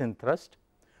increase in thrust,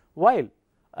 while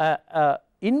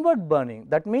inward burning,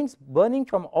 that means burning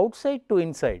from outside to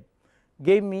inside,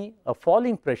 gave me a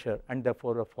falling pressure and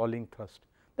therefore a falling thrust.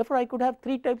 Therefore, I could have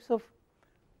three types of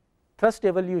thrust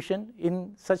evolution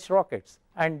in such rockets,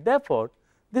 and therefore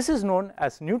this is known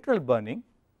as neutral burning.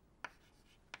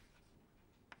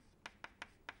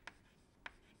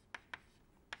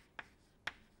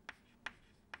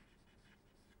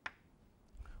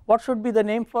 What should be the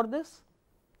name for this?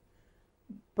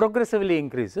 Progressively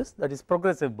increases, that is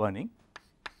progressive burning.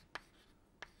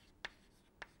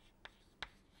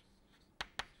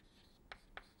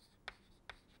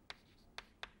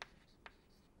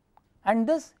 And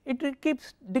thus it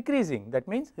keeps decreasing, that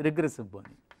means regressive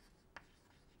burning.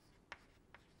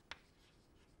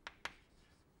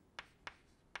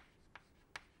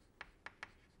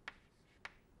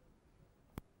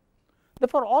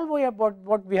 Therefore, all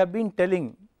what we have been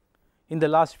telling in the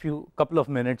last couple of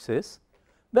minutes is,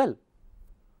 well,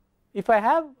 if I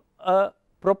have a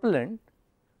propellant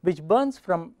which burns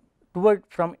from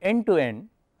end to end,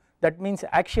 that means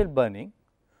axial burning,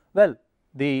 well,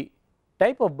 the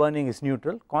type of burning is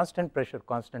neutral, constant pressure,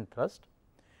 constant thrust.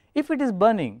 If it is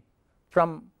burning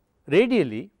from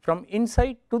radially from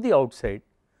inside to the outside,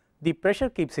 the pressure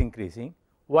keeps increasing,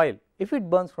 while if it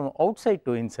burns from outside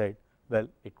to inside, well,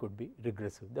 it could be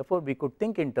regressive. Therefore, we could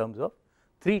think in terms of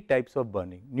three types of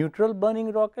burning: neutral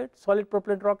burning rockets, solid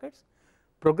propellant rockets,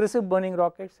 progressive burning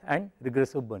rockets and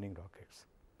regressive burning rockets.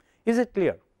 Is it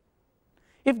clear?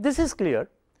 If this is clear,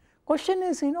 question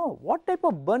is, what type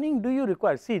of burning do you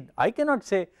require? See, I cannot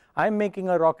say I am making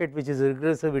a rocket which is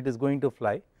regressive, it is going to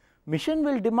fly. Mission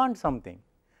will demand something,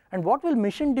 and what will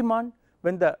mission demand?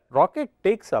 When the rocket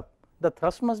takes up, the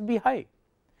thrust must be high,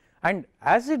 and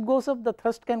as it goes up, the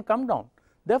thrust can come down.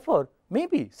 Therefore,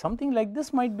 maybe something like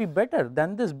this might be better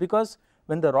than this, because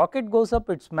when the rocket goes up,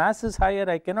 its mass is higher,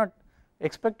 I cannot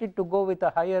expect it to go with a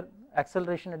higher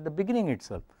acceleration at the beginning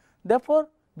itself. Therefore,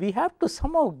 we have to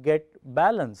somehow get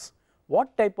balance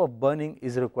what type of burning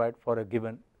is required for a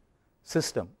given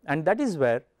system, and that is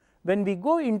where when we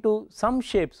go into some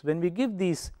shapes, when we give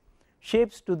these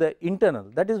shapes to the internal,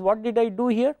 that is what did I do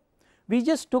here? We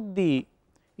just took the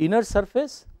inner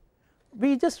surface,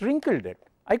 we just wrinkled it.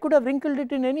 I could have wrinkled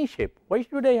it in any shape. Why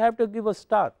should I have to give a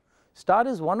star? Star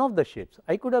is one of the shapes.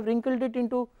 I could have wrinkled it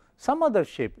into some other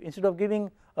shape instead of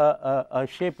giving a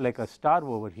shape like a star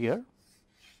over here.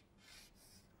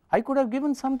 I could have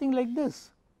given something like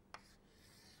this.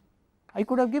 I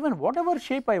could have given whatever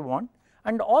shape I want,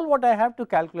 and all what I have to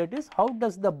calculate is how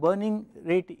does the burning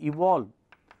rate evolve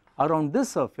around this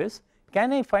surface.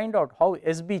 Can I find out how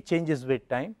SB changes with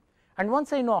time, and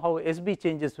once I know how SB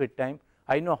changes with time,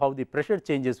 I know how the pressure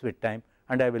changes with time,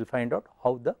 and I will find out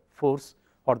how the force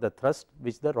or the thrust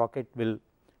which the rocket will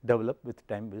develop with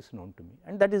time is known to me,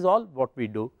 and that is all what we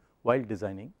do while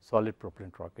designing solid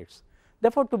propellant rockets.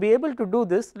 Therefore, to be able to do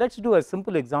this, let us do a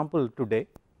simple example today.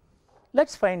 Let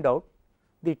us find out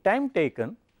the time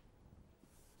taken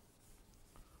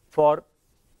for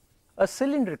a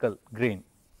cylindrical grain.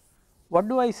 What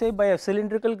do I say by a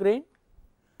cylindrical grain?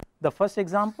 The first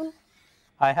example,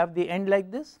 I have the end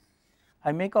like this,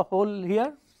 I make a hole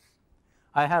here,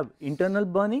 I have internal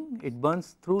burning, it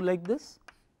burns through like this.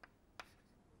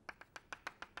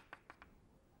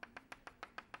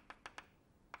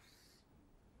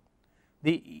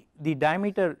 The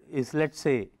diameter is, let us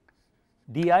say,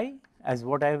 di as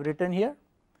what I have written here,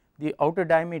 the outer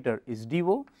diameter is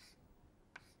do,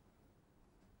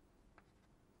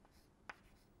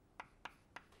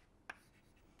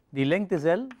 the length is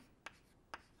L,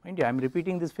 mind you I am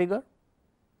repeating this figure.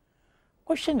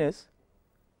 Question is,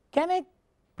 can I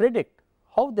predict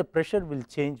how the pressure will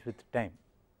change with time,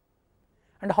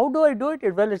 and how do I do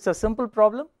it? Well, it is a simple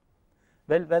problem.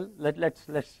 Well, let's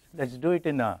do it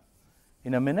in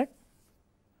a minute.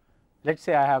 Let us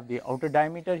say I have the outer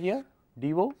diameter here,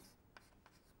 do,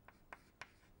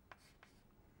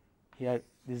 here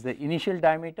this is the initial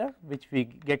diameter which we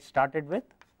get started with,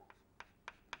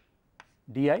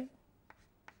 di.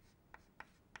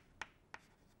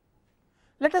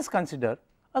 Let us consider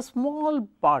a small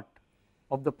part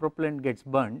of the propellant gets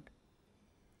burnt,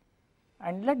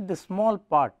 and let the small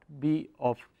part be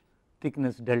of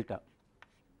thickness delta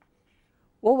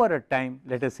over a time,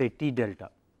 let us say T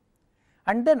delta,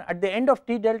 and then at the end of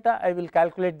T delta I will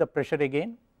calculate the pressure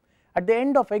again, at the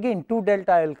end of again 2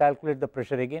 delta I will calculate the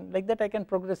pressure again, like that I can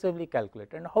progressively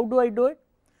calculate. And how do I do it?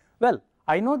 Well,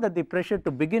 I know that the pressure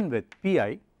to begin with,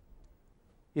 Pi,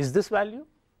 is this value.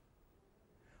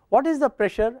 What is the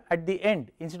pressure at the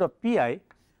end? Instead of Pi,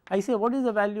 I say what is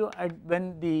the value at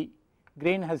when the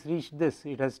grain has reached this,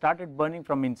 it has started burning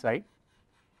from inside,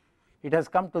 it has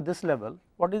come to this level,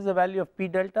 what is the value of P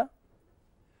delta?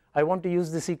 I want to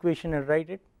use this equation and write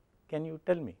it, can you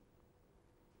tell me?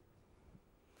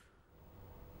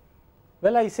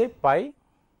 Well, I say pi,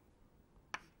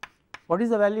 what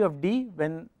is the value of d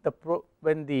when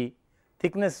the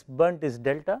thickness burnt is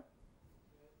delta?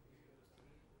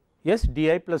 Yes,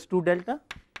 di plus 2 delta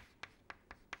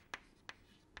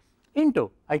into,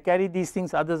 I carry these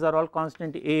things, others are all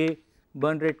constant, A,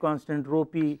 burn rate constant, rho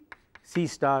p, C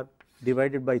star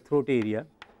divided by throat area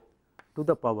to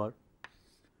the power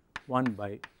 1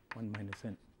 by 1 minus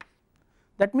n.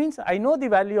 That means I know the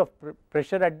value of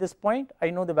pressure at this point, I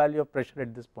know the value of pressure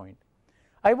at this point.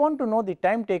 I want to know the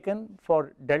time taken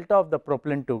for delta of the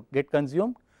propellant to get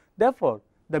consumed. Therefore,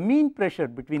 the mean pressure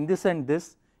between this and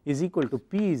this is equal to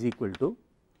P is equal to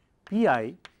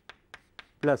Pi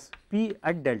plus P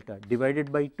at delta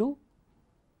divided by 2,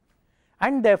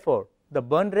 and therefore, the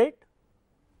burn rate,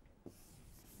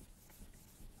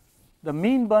 the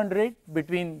mean burn rate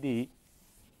between the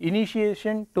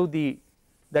initiation to the,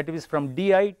 that is from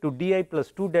di to di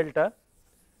plus 2 delta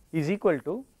is equal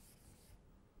to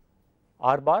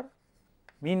r bar,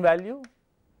 mean value,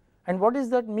 and what is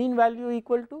that mean value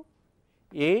equal to?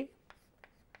 A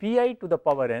Pi to the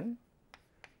power n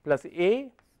plus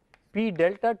A P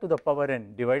delta to the power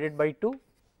n divided by 2.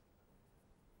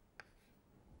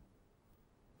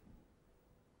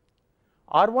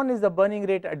 R1 is the burning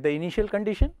rate at the initial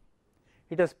condition,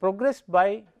 it has progressed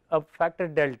by a factor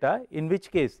delta, in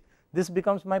which case this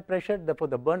becomes my pressure, therefore,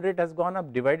 the burn rate has gone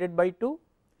up divided by 2,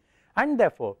 and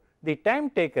therefore, the time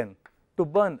taken to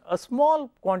burn a small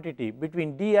quantity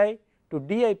between di to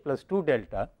di plus 2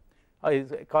 delta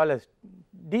is called as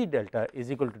d delta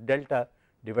is equal to delta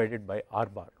divided by r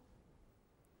bar.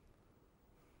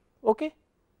 Okay.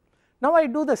 Now, I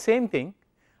do the same thing,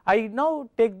 I now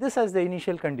take this as the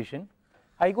initial condition,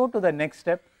 I go to the next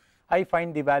step, I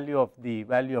find the value of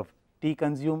T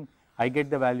consumed, I get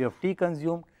the value of T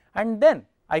consumed, and then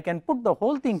I can put the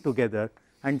whole thing together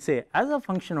and say as a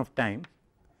function of time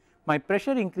my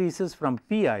pressure increases from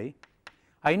Pi.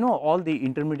 I know all the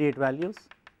intermediate values,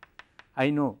 I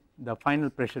know the final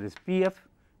pressure is Pf,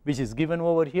 which is given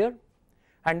over here,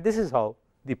 and this is how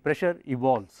the pressure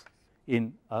evolves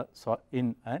in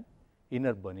an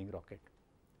inner burning rocket.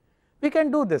 We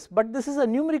can do this, but this is a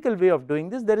numerical way of doing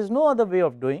this, there is no other way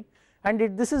of doing,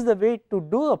 and this is the way to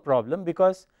do a problem,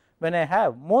 because when I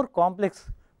have more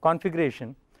complex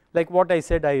configuration, like what I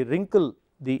said, I wrinkle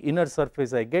the inner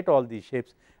surface, I get all these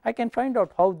shapes, I can find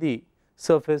out how the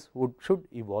surface should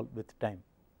evolve with time.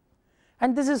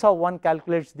 And this is how one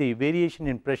calculates the variation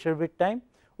in pressure with time.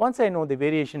 Once I know the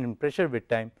variation in pressure with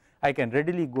time, I can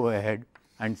readily go ahead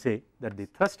and say that the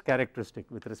thrust characteristic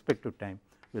with respect to time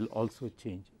will also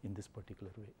change in this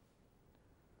particular way.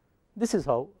 This is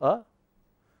how a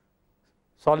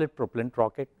solid propellant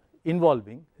rocket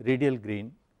involving radial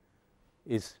grain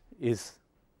is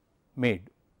made.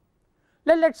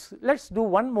 Let's do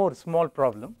one more small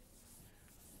problem.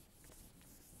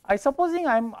 Supposing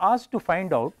I am asked to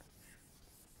find out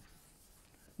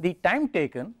the time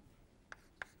taken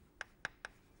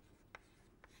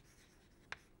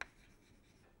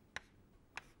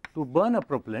to burn a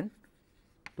propellant,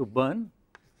 to burn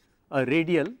a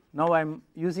radial, now I am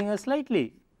using a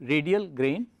slightly radial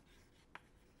grain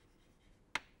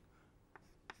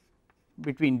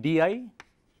between di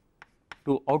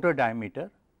to outer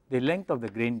diameter, the length of the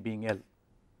grain being L.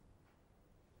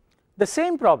 The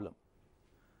same problem,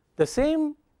 the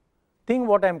same thing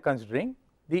what I am considering,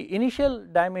 the initial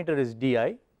diameter is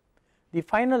di, the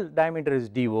final diameter is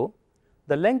do,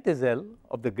 the length is L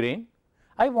of the grain.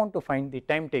 I want to find the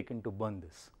time taken to burn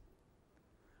this.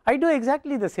 I do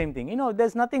exactly the same thing, there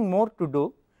is nothing more to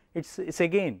do, it's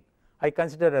again I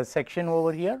consider a section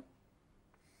over here,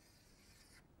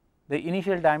 the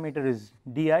initial diameter is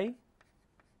di,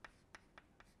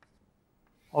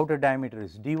 outer diameter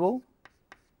is do.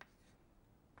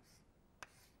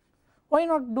 Why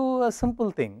not do a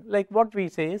simple thing like what we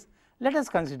say is, let us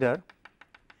consider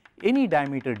any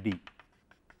diameter d.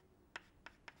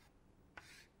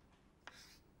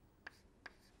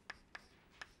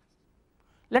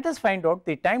 Let us find out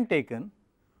the time taken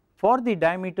for the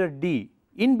diameter d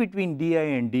in between di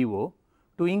and do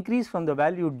to increase from the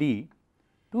value d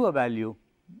to a value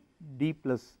d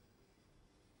plus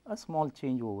a small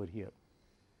change over here,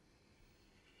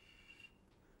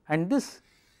 and this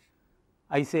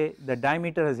I say the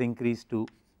diameter has increased to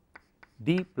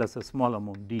d plus a small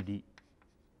amount dd.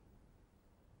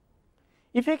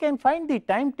 If I can find the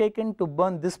time taken to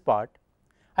burn this part,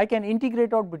 I can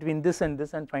integrate out between this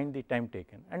and find the time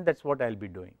taken, and that is what I will be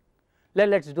doing.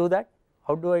 Let us do that.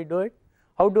 How do I do it?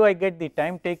 How do I get the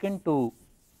time taken to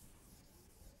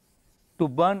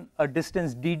burn a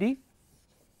distance dd?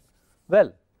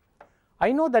 Well,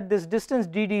 I know that this distance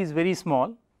dd is very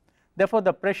small, therefore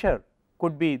the pressure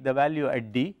could be the value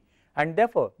at d, and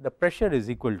therefore the pressure is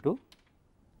equal to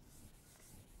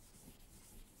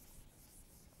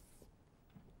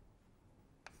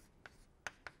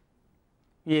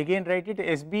we again write it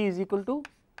SB is equal to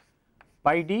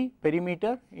pi d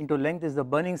perimeter into length is the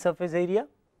burning surface area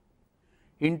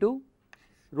into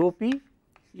rho p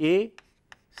a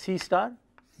c star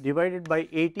divided by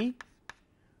at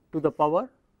to the power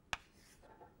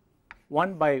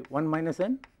 1 by 1 minus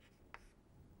n.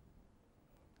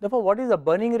 Therefore, what is the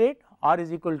burning rate? R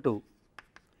is equal to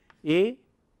a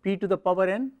p to the power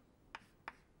n.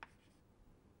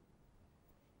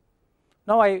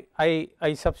 Now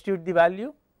I substitute the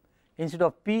value, instead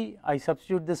of p I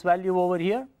substitute this value over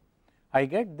here, I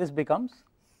get this becomes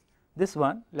this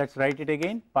one, let us write it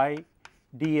again, pi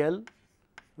dl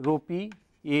rho p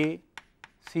a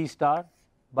c star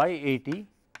by at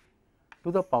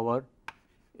to the power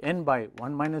n by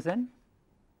 1 minus n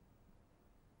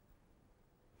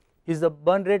is the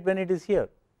burn rate when it is here.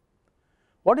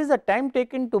 What is the time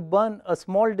taken to burn a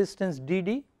small distance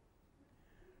dd?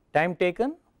 Time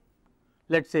taken,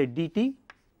 let us say dt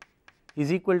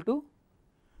is equal to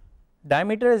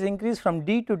diameter has increased from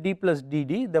d to d plus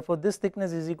dd, therefore this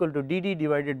thickness is equal to dd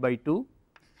divided by 2,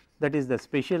 that is the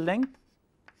spatial length,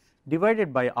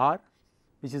 divided by r,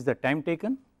 which is the time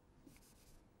taken.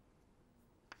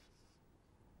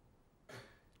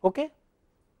 Okay.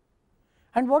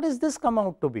 And what is this come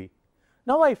out to be?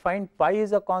 Now I find pi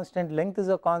is a constant, length is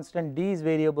a constant, d is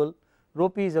variable, rho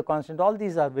p is a constant, all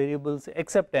these are variables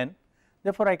except n.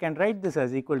 Therefore, I can write this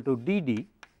as equal to dd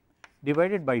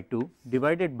divided by 2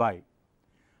 divided by,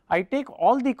 I take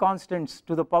all the constants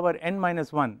to the power n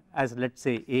minus 1 as let us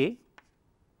say a,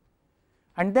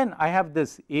 and then I have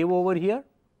this A over here,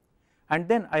 and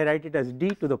then I write it as d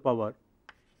to the power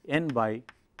n by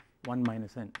 1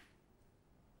 minus n.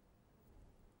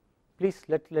 Please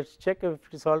let's check if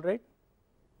it is all right.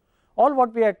 All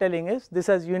what we are telling is this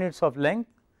has units of length,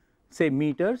 say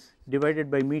meters divided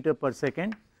by meter per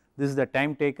second. This is the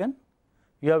time taken.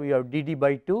 You have dd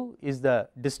by 2 is the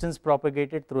distance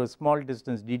propagated through a small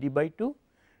distance dd by 2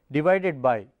 divided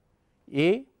by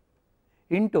a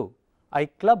into, I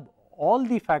club all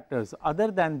the factors other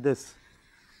than this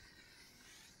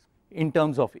in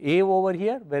terms of a over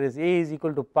here, whereas a is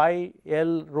equal to pi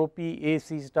l rho p a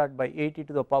c start by a t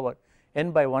to the power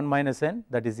n by 1 minus n,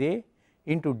 that is a,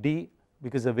 into d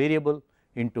because a variable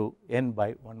into n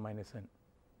by 1 minus n.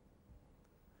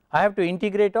 I have to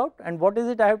integrate out, and what is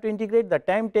it I have to integrate? The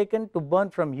time taken to burn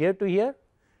from here to here,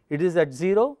 it is at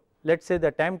 0. Let us say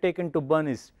the time taken to burn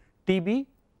is Tb,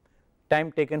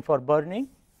 time taken for burning,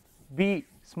 b,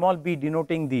 small b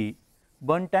denoting the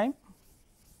burn time.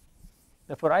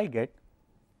 Therefore, I get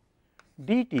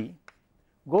dt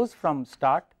goes from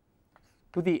start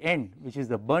to the end, which is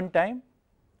the burn time,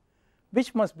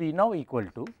 which must be now equal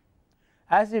to,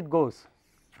 as it goes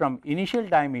from initial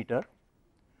diameter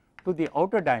to the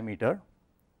outer diameter,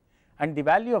 and the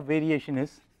value of variation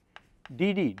is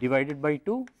dd divided by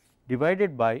 2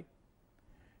 divided by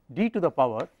d to the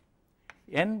power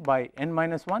n by n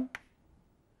minus 1,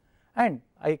 and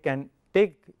I can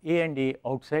take a and a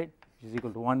outside, which is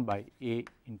equal to 1 by a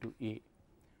into a,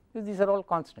 because these are all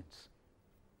constants.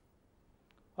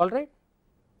 All right.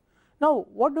 Now,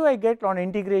 what do I get on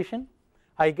integration?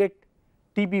 I get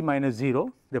Tb minus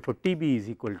 0, therefore, Tb is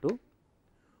equal to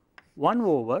 1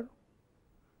 over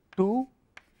 2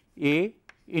 a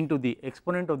into the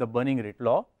exponent of the burning rate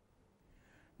law.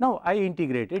 Now, I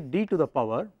integrated d to the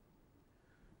power,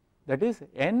 that is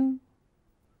n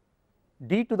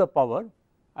d to the power,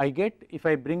 I get, if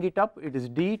I bring it up, it is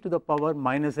d to the power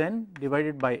minus n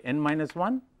divided by n minus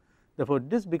 1. Therefore,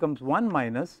 this becomes 1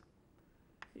 minus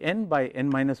n by n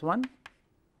minus 1.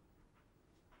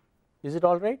 Is it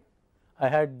all right? I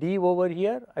had d over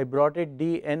here, I brought it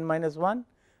d n minus 1,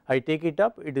 I take it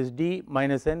up, it is d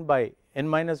minus n by n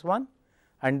minus 1,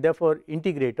 and therefore,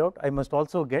 integrate out, I must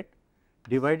also get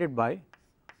divided by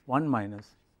 1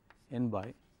 minus n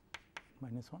by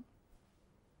minus 1.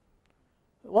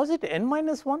 Was it n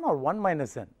minus 1 or 1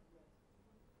 minus n?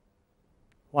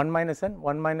 1 minus n,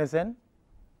 1 minus n,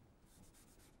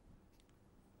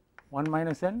 1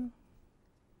 minus n,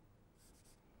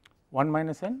 1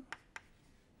 minus n.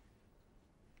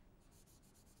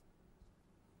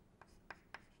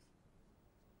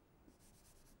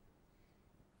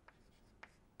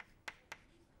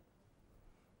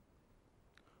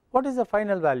 What is the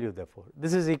final value therefore?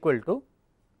 This is equal to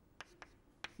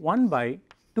 1 by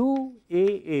 2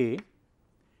 a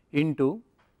into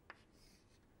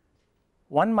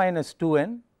 1 minus 2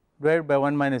 n divided by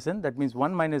 1 minus n, that means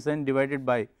 1 minus n divided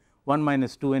by 1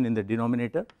 minus 2 n in the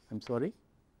denominator, I am sorry,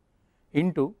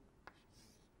 into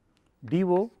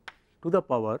dO to the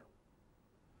power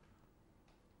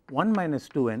 1 minus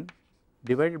 2 n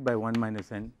divided by 1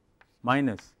 minus n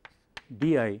minus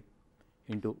di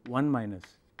into 1 minus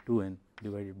 2 n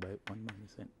divided by 1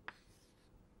 minus n.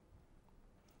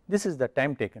 This is the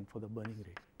time taken for the burning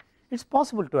rate. It is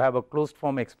possible to have a closed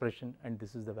form expression, and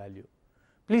this is the value.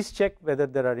 Please check whether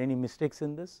there are any mistakes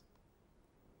in this.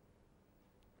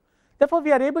 Therefore,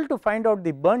 we are able to find out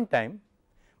the burn time,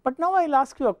 but now I will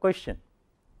ask you a question.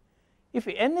 If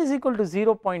n is equal to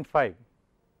 0.5,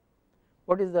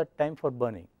 what is the time for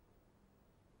burning?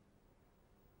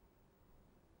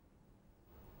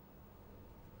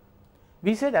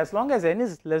 We said as long as n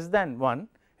is less than 1,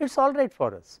 it is all right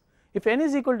for us. If n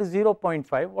is equal to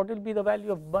 0.5, what will be the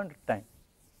value of burn time?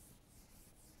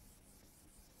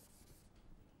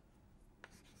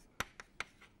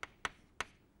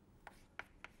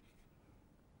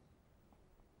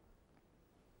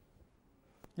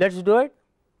 Let us do it.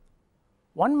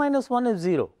 1 minus 1 is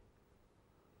 0.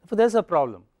 So, there is a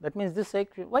problem. That means this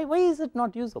why is it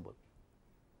not usable?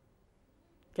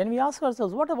 Can we ask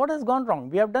ourselves what has gone wrong?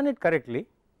 We have done it correctly,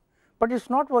 but it is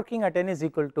not working at n is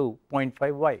equal to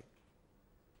 0.5. Why?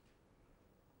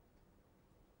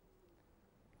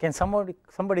 Can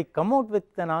somebody come out with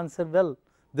an answer? Well,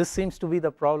 this seems to be the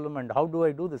problem, and how do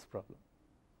I do this problem?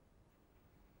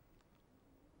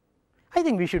 I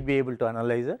think we should be able to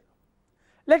analyze it.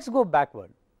 Let us go backward.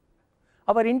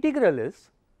 Our integral is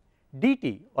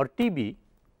dt or Tb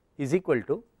is equal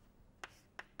to,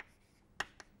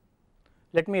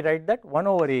 let me write that 1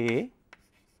 over a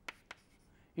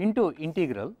into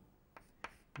integral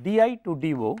di to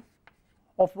do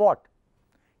of what?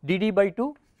 Dd by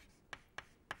 2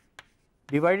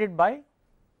 divided by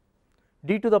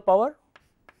d to the power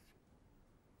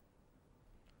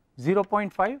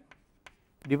 0.5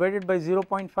 divided by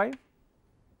 0.5,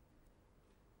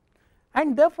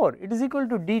 and therefore, it is equal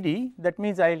to dd, that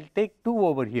means I will take 2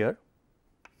 over here,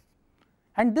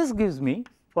 and this gives me,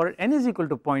 for n is equal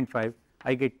to 0.5,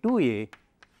 I get 2a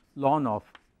ln of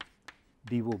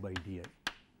dO by di.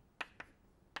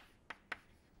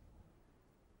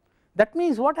 That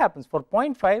means what happens for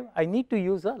 0.5, I need to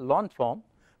use a ln form,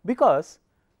 because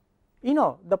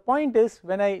the point is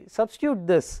when I substitute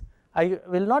this, I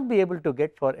will not be able to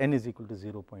get for n is equal to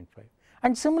 0.5,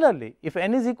 and similarly if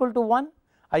n is equal to 1,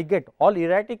 I get all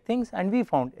erratic things, and we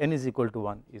found n is equal to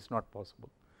 1 is not possible.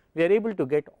 We are able to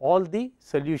get all the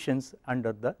solutions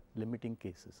under the limiting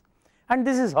cases, and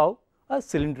this is how a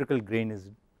cylindrical grain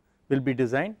will be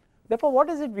designed. Therefore, what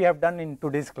is it we have done in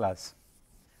today's class?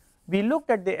 We looked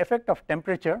at the effect of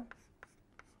temperature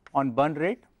on burn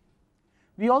rate.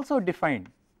 We also defined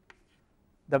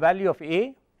the value of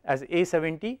A as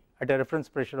A70 at a reference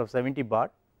pressure of 70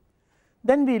 bar.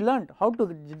 Then we learned how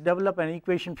to develop an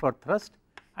equation for thrust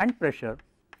and pressure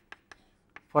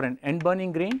for an end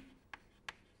burning grain.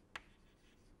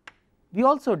 We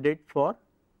also did for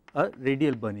a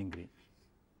radial burning grain,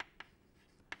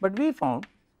 but we found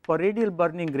for radial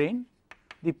burning grain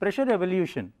the pressure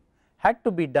evolution had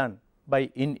to be done by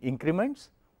in increments,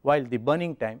 while the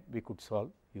burning time we could solve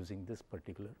using this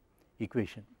particular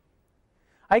equation.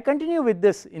 I continue with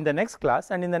this in the next class,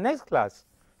 and in the next class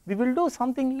we will do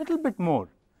something little bit more.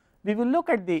 We will look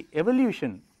at the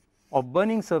evolution of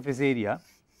burning surface area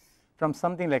from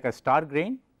something like a star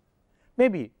grain,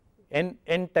 maybe n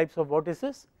types of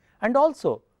vortices, and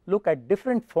also look at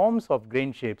different forms of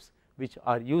grain shapes which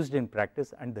are used in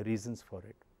practice and the reasons for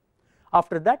it.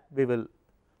 After that, we will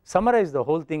summarize the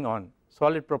whole thing on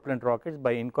solid propellant rockets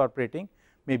by incorporating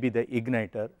maybe the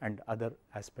igniter and other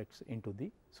aspects into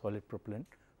the solid propellant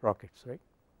rockets, right.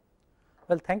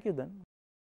 Well, thank you then.